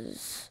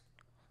classes.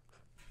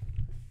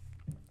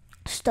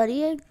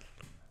 Studying?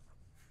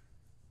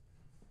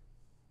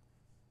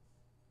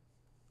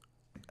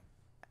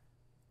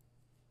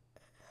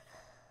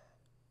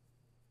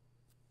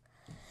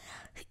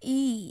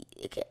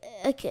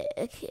 Okay.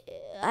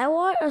 I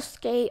want a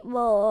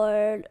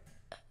skateboard,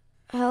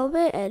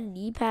 helmet, and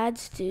knee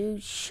pads too.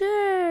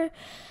 Sure.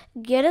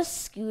 Get a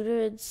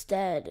scooter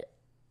instead.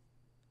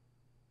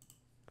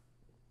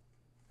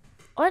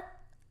 What?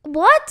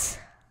 What?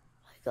 Oh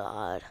my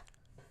God.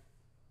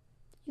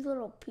 You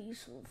little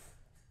piece of.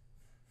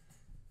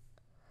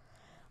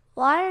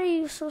 Why are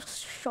you so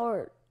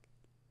short?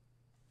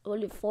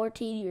 When you're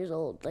 14 years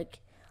old, like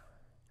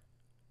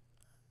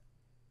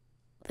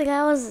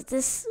I was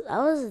this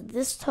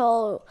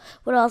tall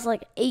when I was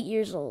like 8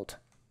 years old.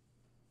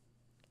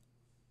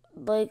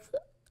 Like,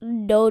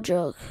 no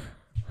joke.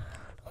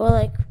 Or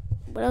like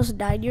when I was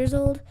 9 years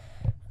old,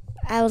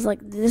 I was like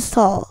this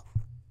tall.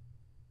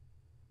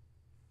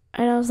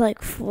 And I was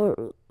like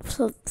 4,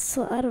 so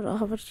I don't know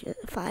how much,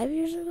 5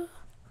 years ago?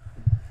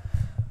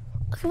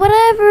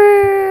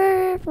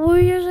 Whatever, 4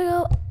 years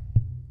ago?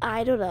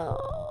 I don't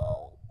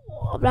know.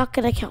 I'm not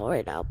gonna count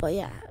right now, but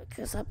yeah,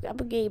 because I'm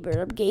a gamer.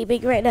 I'm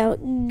gaming right now.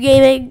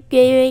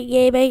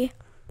 Gaming.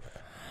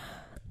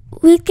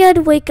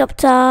 Weekend wake up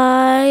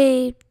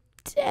time,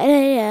 10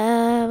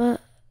 a.m.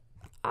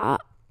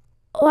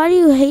 Why do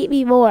you hate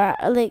me more?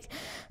 Like,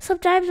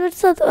 sometimes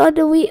on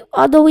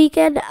the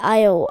weekend,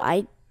 I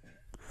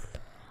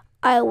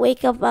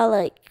wake up at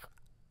like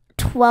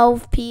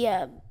 12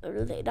 p.m.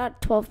 Or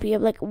not 12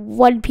 p.m., like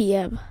 1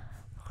 p.m.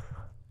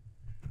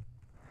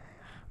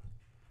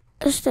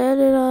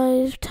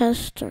 Standardized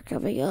tests are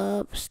coming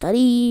up.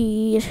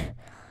 Studies.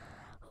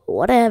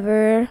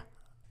 Whatever.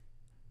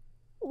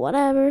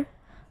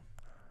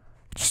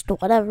 Just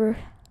whatever.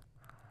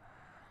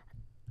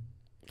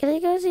 Can you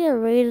guys see a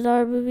rated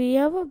R movie?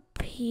 How about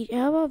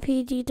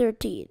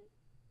PG-13?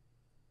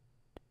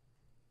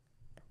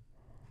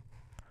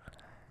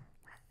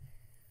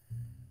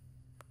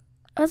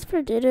 What's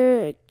for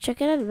dinner?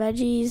 Chicken and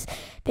veggies,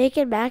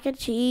 bacon, mac and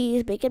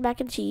cheese.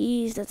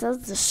 That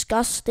sounds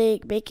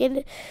disgusting.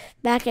 Bacon,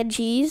 mac and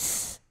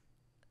cheese.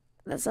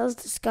 That sounds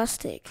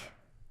disgusting.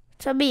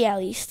 To me, at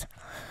least.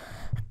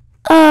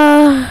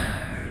 Here,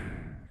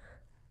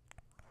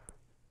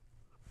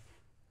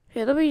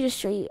 let me just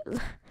show you.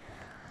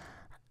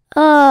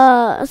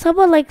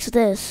 Someone likes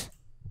this.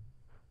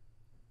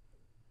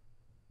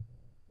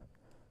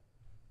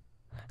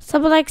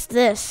 Someone likes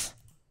this.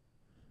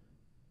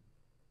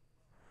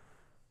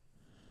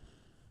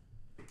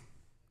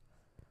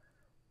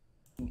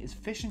 Is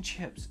fish and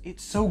chips.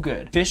 It's so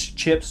good. Fish,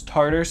 chips,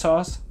 tartar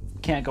sauce.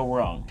 Can't go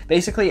wrong.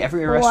 Basically,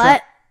 every restaurant.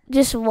 What?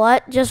 Just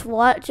what?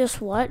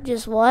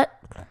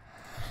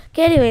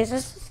 Okay, anyways,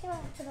 let's just get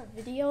on to the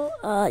video.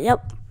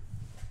 Yep.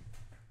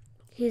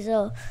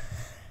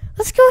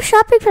 Let's go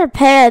shopping for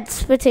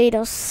pants,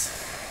 potatoes.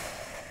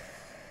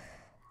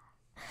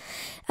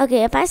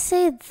 Okay, if I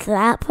say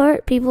that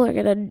part, people are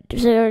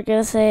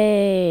gonna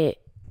say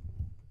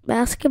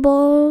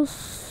basketball.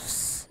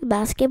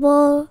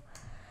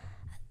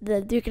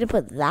 Then you're gonna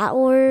put that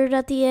word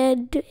at the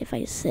end if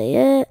I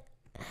say it.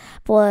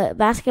 But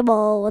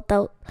basketball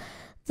without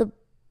the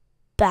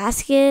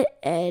basket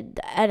and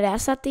an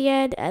S at the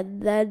end,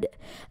 and then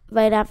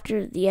right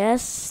after the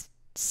S,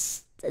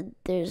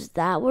 there's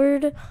that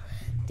word.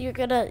 You're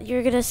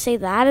gonna say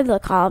that in the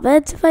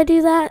comments if I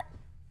do that.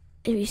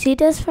 If you see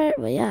this part,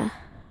 but yeah.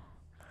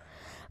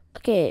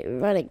 Okay,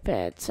 running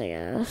pants, I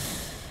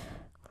guess.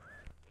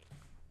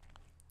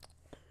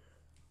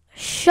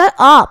 Shut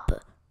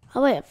up.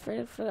 Oh wait, I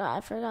forgot. I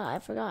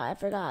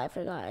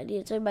need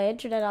to turn my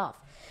internet off.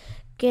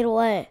 Get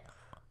away.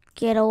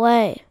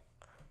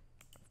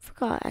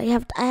 Forgot. I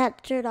had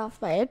to turn off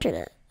my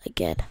internet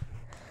again.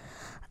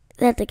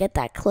 I have to get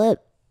that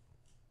clip.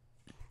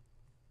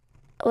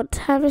 What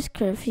time is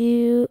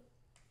curfew?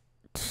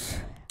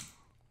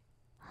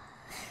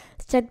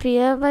 10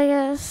 p.m. I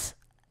guess.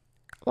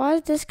 Why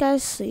is this guy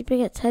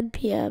sleeping at 10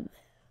 p.m.?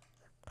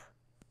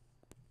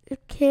 Your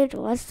kid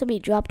wants to be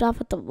dropped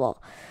off at the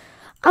mall.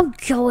 I'm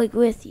going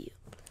with you.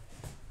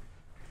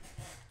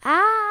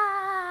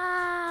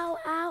 Ow.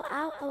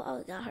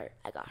 I got hurt.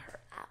 Ow.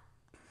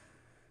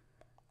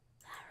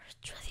 That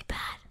hurts really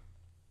bad.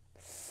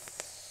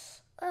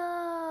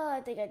 Oh,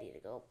 I think I need to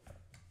go.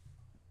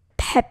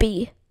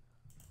 Peppy.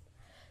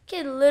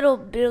 Get little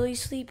Billy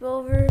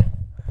sleepover.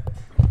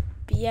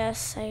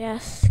 BS, I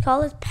guess.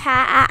 Call it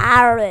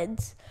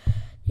parents.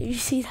 Did you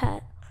see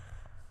that?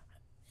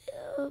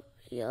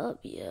 Yup.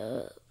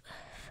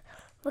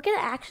 We're gonna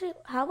actually,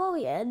 how about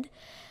we end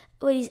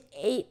when he's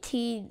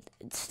 18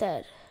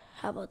 instead?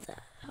 How about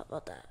that?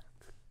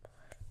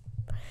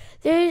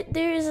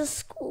 There is a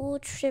school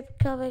trip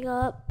coming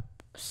up.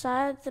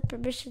 Sign the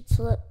permission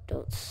slip.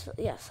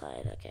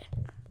 Sign, okay.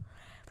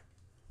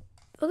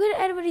 We're gonna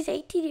end when he's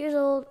 18 years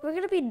old. We're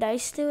gonna be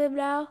nice to him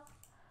now.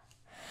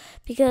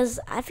 Because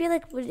I feel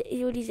like when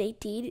he's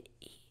 18,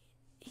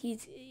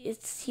 he's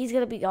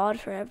gonna be gone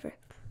forever.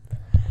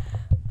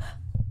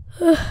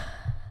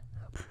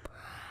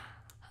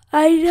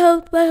 I need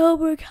help my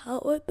homework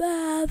out with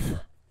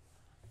math.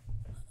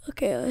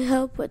 Okay, I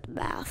help with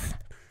math.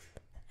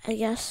 I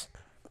guess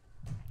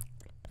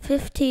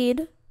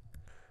 15.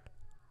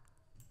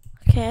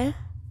 Okay.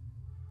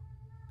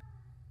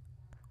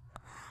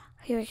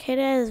 Your kid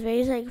is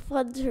raising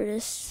funds for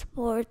this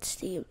sports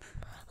team.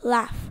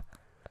 Laugh.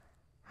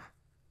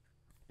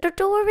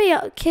 Don't worry,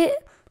 kid.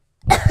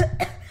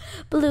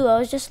 Blue, I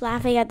was just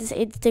laughing at this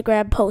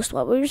Instagram post.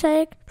 What were you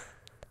saying?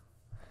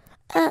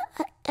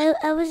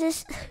 I was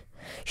just...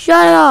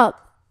 Shut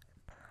up!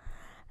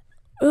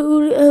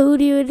 Who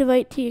do you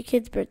invite to your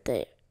kid's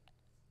birthday?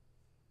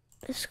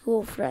 The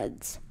school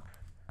friends.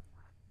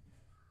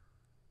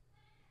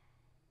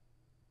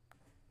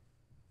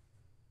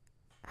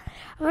 I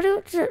want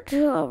to go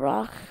to a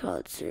rock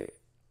concert.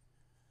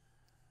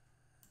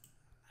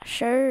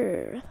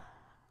 Sure.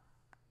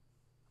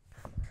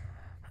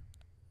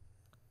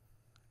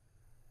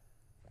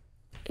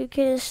 Your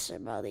kid is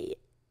smelly.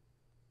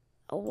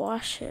 I'll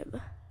wash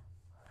him.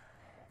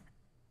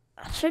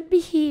 Should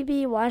he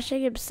be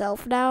washing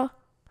himself now?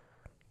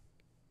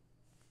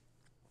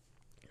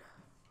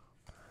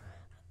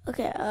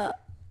 Okay, I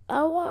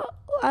want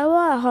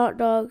hot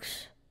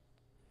dogs.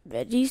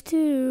 Veggies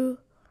too.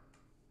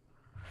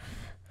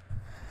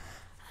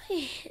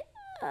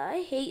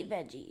 I hate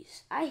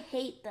veggies. I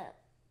hate them.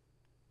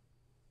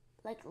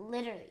 Like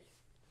literally.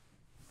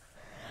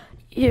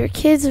 Your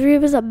kid's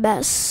room is a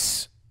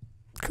mess.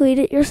 Clean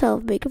it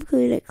yourself. Make him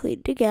clean it.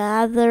 Clean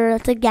together.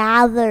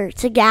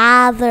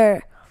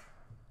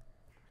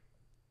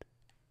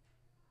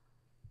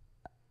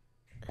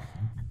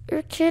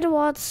 Your kid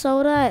wants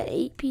soda at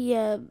 8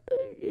 p.m.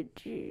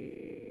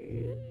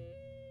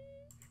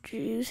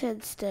 Juice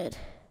instead.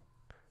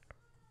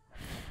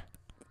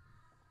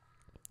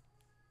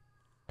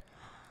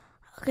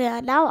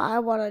 Okay, now I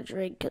want to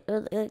drink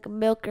like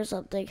milk or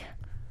something.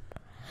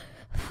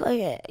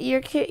 Okay,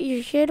 your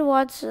kid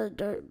wants a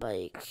dirt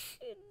bike.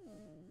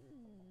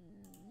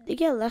 You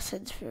get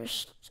lessons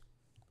first.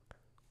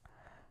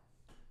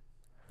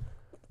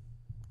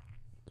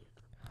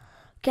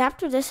 Okay,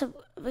 after this,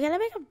 we're gonna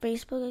make a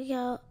Facebook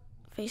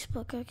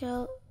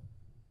account.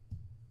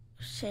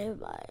 Save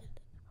mine.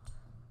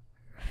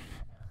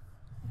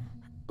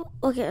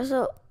 Okay,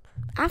 so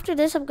after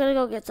this, I'm gonna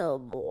go get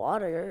some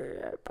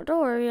water. But don't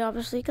worry,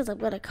 obviously, because I'm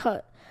gonna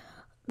cut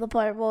the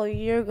part while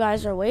you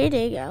guys are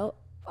waiting out.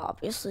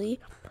 Obviously,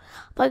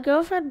 my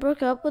girlfriend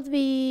broke up with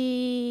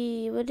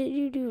me. What did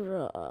you do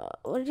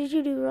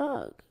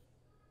wrong?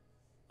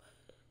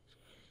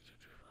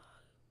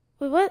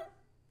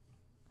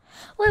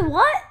 Wait,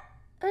 what?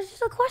 That's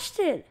just a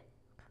question.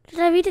 Did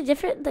I read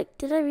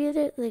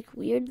it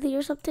weirdly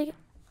or something?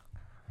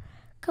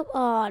 Come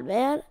on,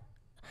 man.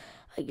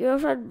 My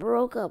girlfriend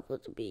broke up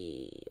with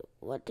me.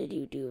 What did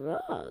you do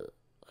wrong?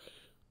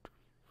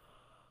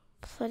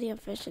 Plenty of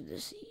fish in the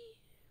sea.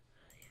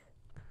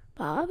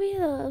 Bobby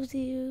loves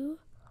you.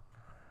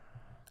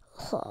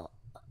 Oh,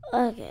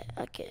 okay.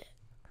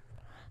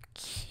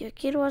 Your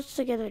kid wants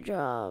to get a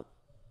job.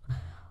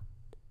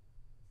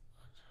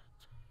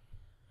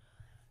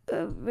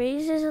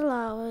 Raise his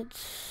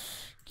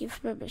allowance. Give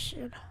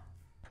permission.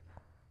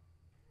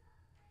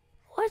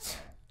 What?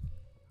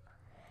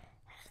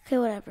 Okay,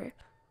 whatever.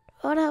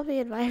 I want to help the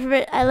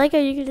environment. I like how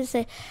you can just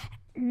say,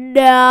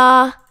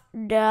 nah.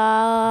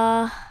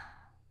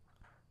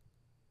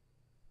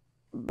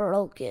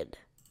 Broken.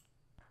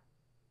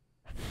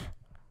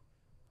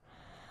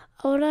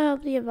 I want to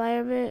help the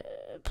environment.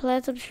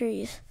 Plant some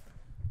trees.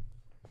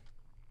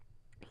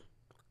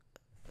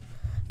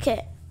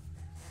 Okay.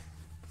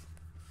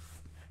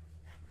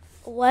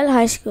 What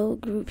high school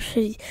group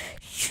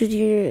should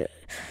your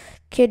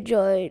kid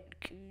join?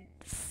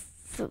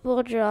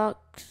 Football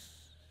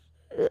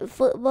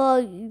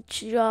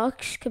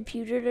jocks,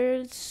 computer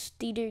nerds,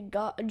 theater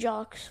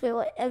jocks. Wait,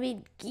 what? I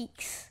mean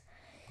geeks.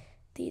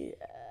 Theater,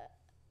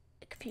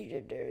 computer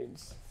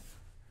nerds.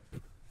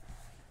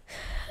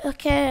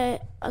 Okay.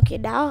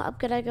 Now I'm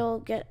gonna go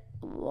get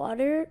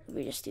water. Let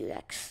me just do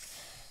next.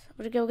 I'm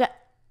gonna go get.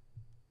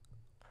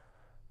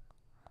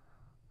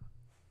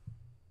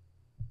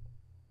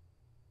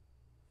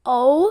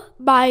 Oh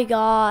my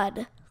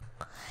God,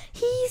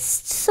 he's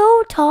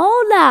so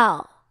tall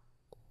now.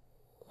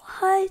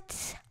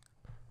 What?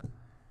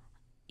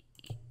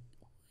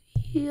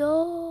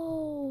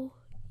 Yo.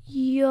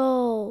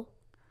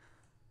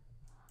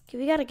 Okay,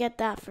 we gotta get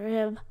that for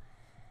him.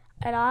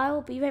 And I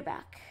will be right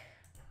back.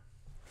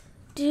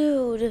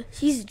 Dude,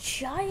 he's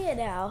giant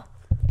now.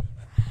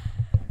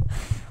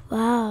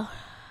 Wow.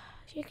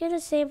 You're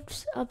gonna save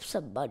up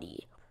some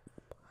money.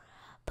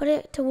 Put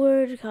it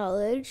toward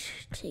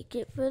college. Take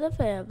it for the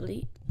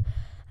family.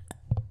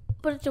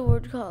 Put it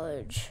toward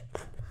college.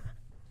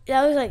 And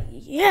I was like,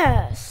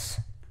 yes.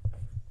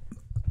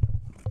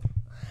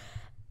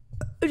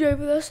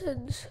 Driving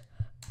lessons.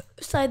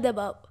 Sign them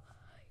up.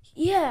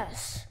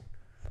 Yes.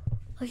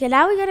 Okay,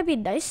 now we gotta be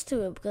nice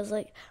to him because,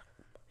 like,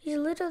 he's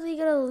literally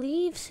gonna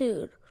leave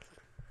soon.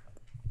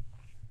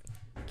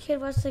 Kid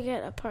wants to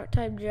get a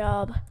part-time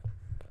job.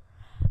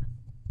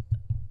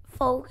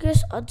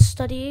 Focus on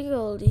studying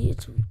only.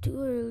 It's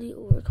too early.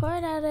 Work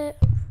hard at it.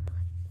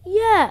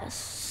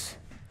 Yes.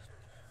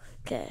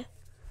 Okay.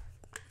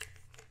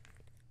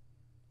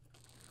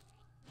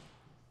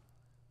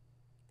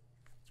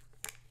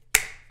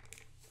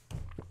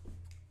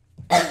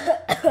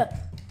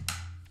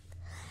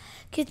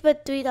 Kids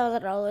spent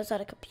 $3,000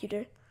 on a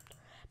computer.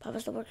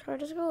 Promise to work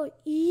hard at school.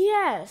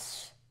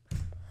 Yes.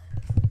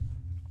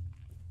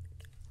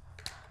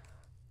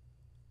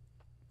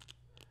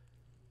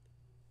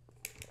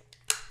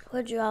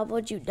 What job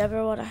would you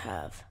never want to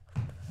have?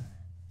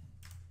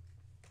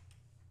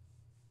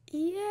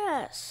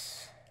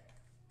 Yes.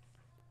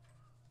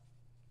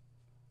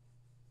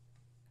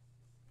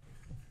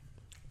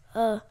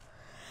 Do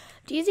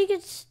you think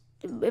it's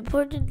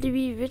important to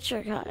be rich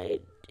or kind?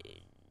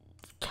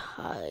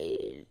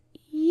 Kind.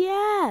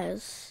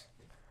 Yes.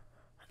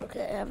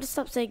 Okay, I'm gonna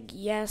stop saying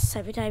yes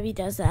every time he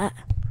does that.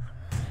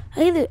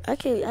 I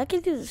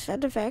can do the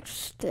sound effects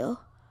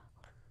still.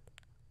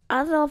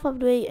 I don't know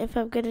if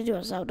I'm gonna do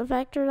a sound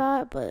effect or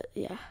not, but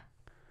yeah.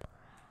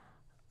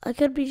 I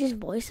could be just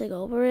voicing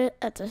over it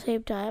at the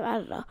same time. I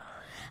don't know.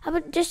 I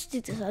would just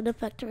do the sound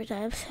effect every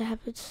time it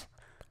happens.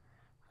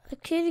 A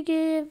kid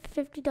give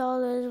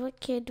 $50.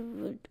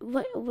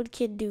 What would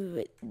kid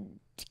do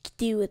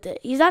with it?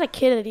 He's not a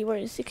kid anymore.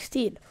 He's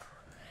 16.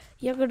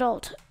 Young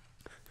adult.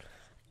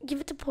 Give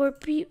it to poor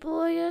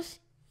people, I guess.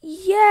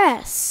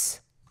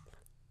 Yes.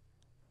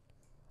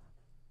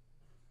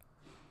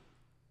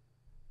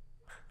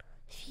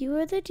 If you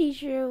were the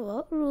teacher,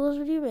 what rules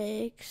would you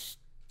make?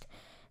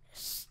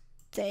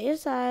 Stay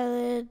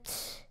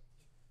silent.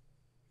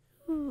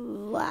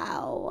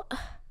 Wow.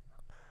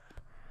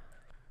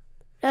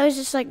 I was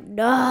just like,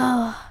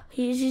 no.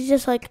 He's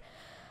just like,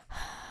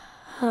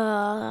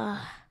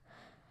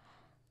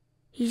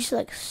 he's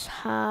like,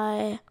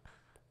 sigh.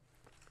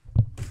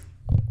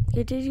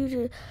 Continue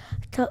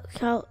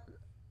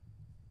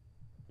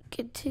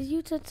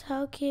to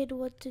tell kid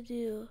what to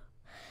do.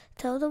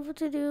 Tell them what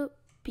to do.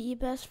 Be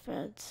best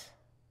friends.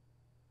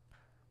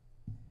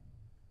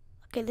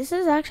 Okay, this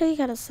is actually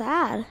kind of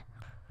sad.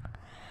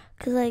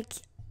 Because, like,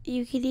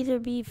 you can either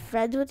be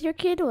friends with your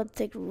kid once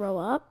they grow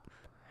up,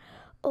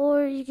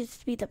 or you can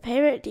be the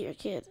parent to your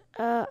kid.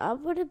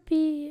 I'm gonna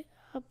be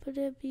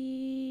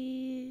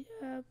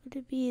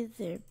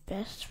their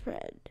best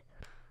friend.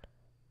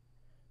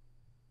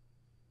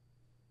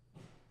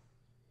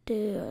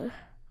 Dude.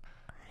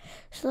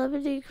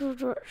 Celebrity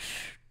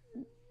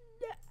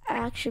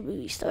action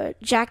movie star.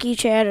 Jackie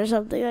Chan or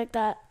something like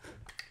that.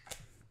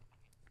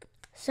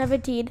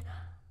 17.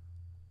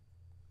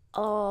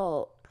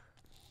 Oh.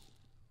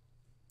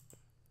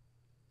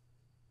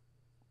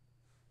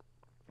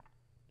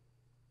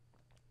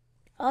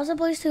 Also,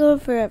 place to go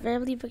for a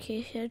family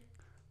vacation.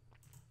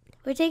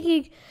 We're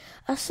taking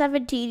a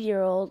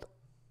 17-year-old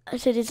to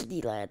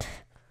Disneyland.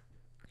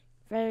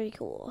 Very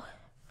cool.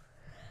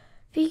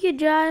 If you could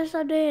drive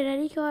someday in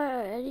any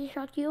car or any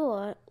truck you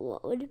want,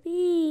 what would it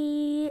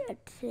be? A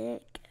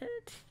ticket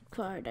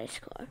car, a nice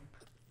car.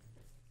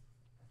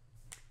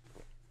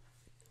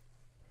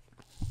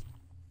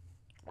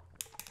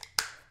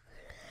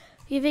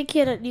 You think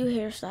you get a new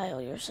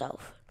hairstyle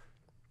yourself.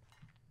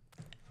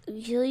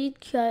 Clean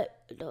cut.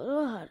 Don't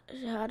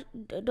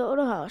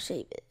know how to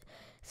shape it.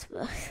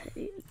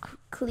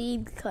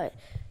 Clean cut.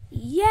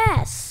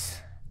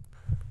 Yes.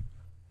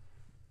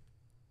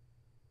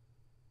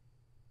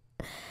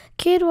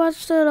 Kid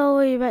wants to know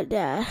where you met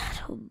dad.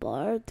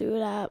 Bar through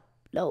an app.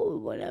 No,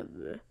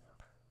 whatever.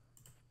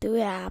 Through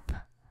an app.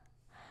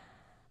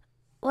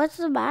 What's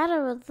the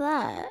matter with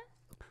that?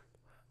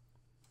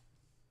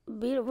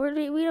 we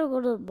don't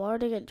go to the bar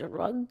to get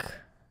drunk.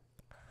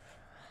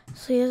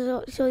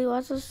 So he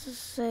wants us to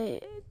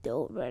say,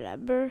 don't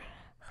remember.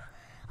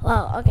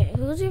 Wow, okay.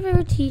 Who's your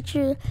favorite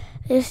teacher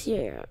this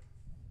year?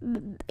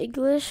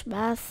 English,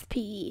 math,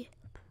 PE.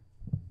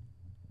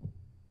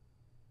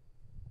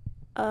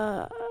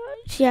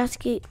 She has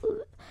to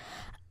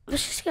we're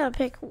just gonna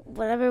pick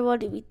whatever one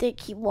we think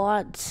he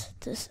wants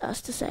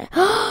us to say.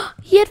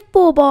 He had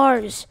full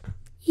bars.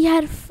 He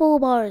had full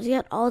bars. He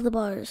had all the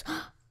bars.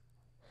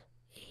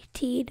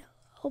 18.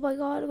 Oh my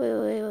god.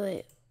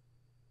 Wait.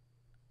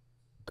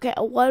 Okay,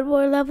 one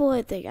more level,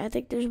 I think. I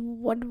think there's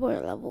one more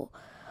level.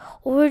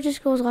 Or it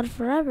just goes on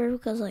forever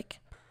because, like,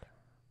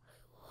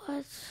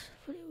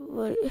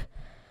 what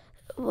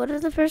are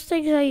the first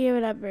things I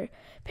remember?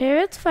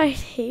 Parents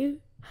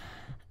fighting,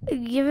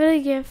 giving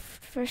a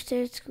gift, first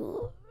day of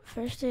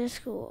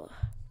school.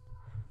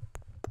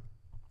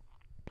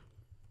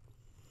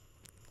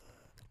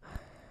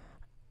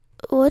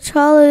 Which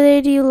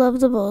holiday do you love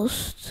the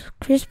most?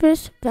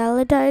 Christmas,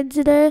 Valentine's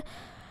Day,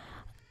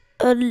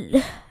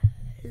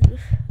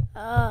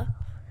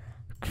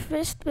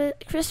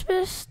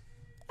 Christmas.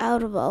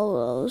 Out of all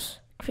those,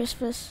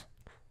 Christmas.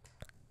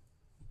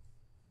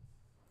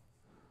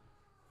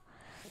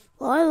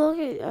 Well,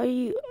 are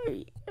you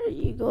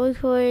going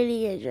for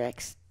any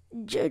dressed?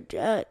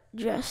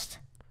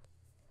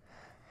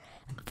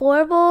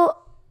 Formal,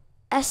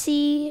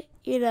 SE,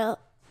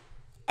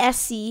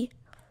 SE,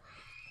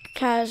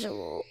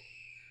 casual,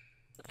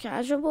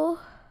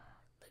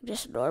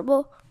 just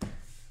normal.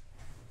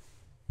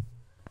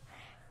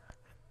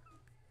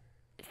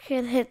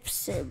 Can hip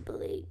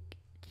sibling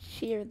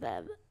cheer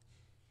them?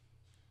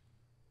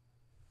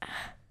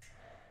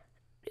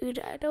 Dude,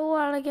 I don't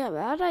want to get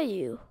mad at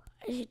you.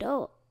 I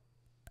don't.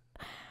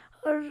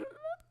 Or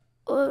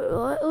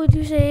what would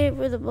you say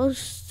were the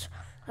most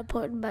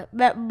important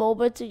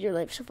moments in your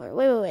life so far?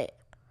 Wait.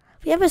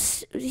 He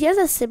has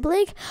a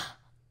sibling?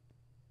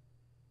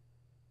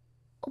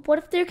 What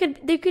if there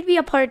could be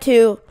a part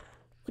 2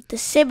 with the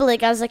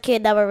sibling as a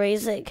kid that we're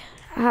raising?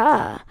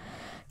 Okay,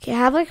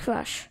 have a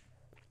crush.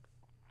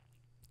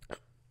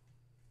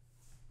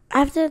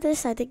 After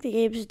this, I think the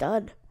game's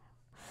done.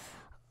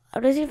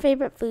 What is your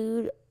favorite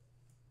food?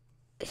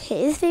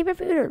 His favorite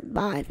food or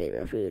my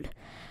favorite food?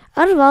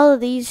 Out of all of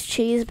these,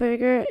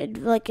 cheeseburger,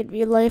 in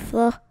real life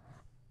though,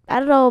 I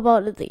don't know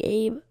about in the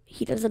game.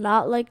 He does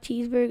not like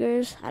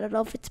cheeseburgers. I don't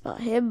know if it's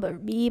about him or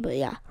me, but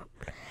yeah.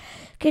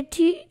 Can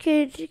teach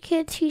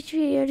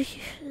me your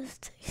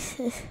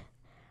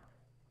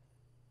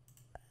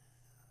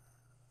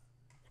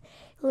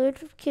learn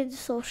from kids'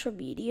 social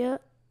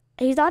media.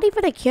 He's not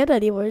even a kid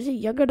anymore. He's a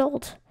young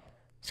adult.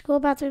 School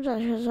bathrooms are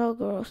so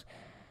gross.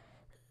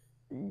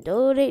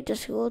 Donate to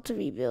school to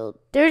rebuild.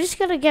 They're just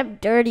gonna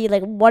get dirty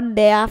like one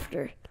day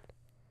after.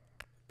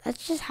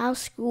 That's just how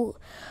school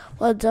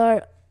ones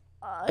are.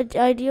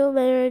 Ideal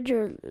marriage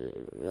or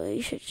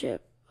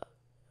relationship.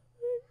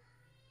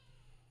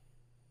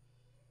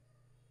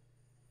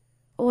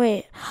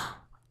 Wait.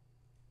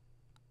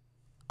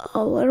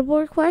 Oh, one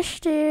more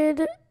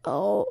question.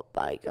 Oh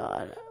my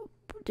god.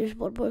 There's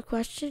one more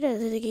question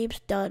and then the game's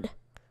done.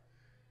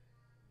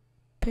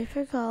 Pay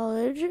for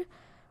college.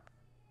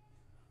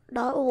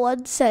 Not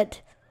 1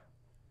 cent.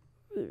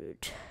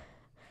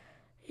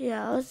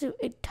 Yeah, let's do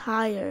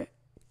entire.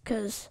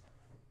 Because,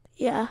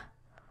 yeah.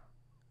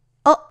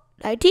 Oh,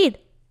 19.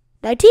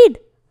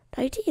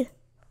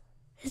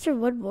 Is there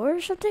one more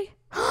or something?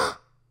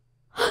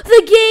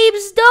 The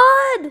game's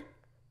done!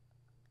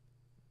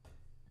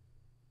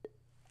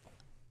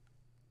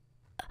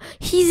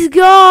 He's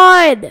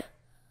gone!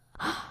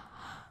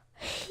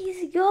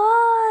 He's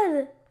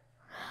gone!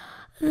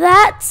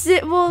 That's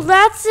it. Well,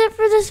 that's it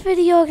for this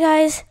video,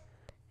 guys.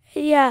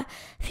 Yeah,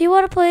 if you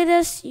want to play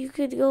this, you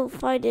could go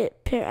find it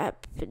right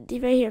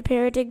here,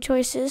 Parenting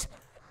Choices.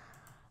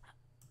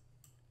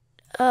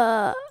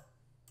 My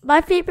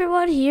favorite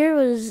one here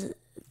was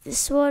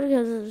this one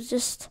because it was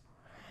just,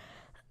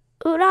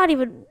 well, not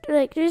even,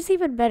 like, there's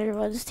even better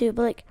ones too,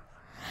 but like,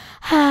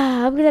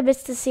 I'm gonna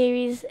miss the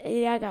series.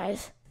 Yeah,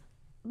 guys.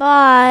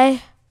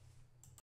 Bye.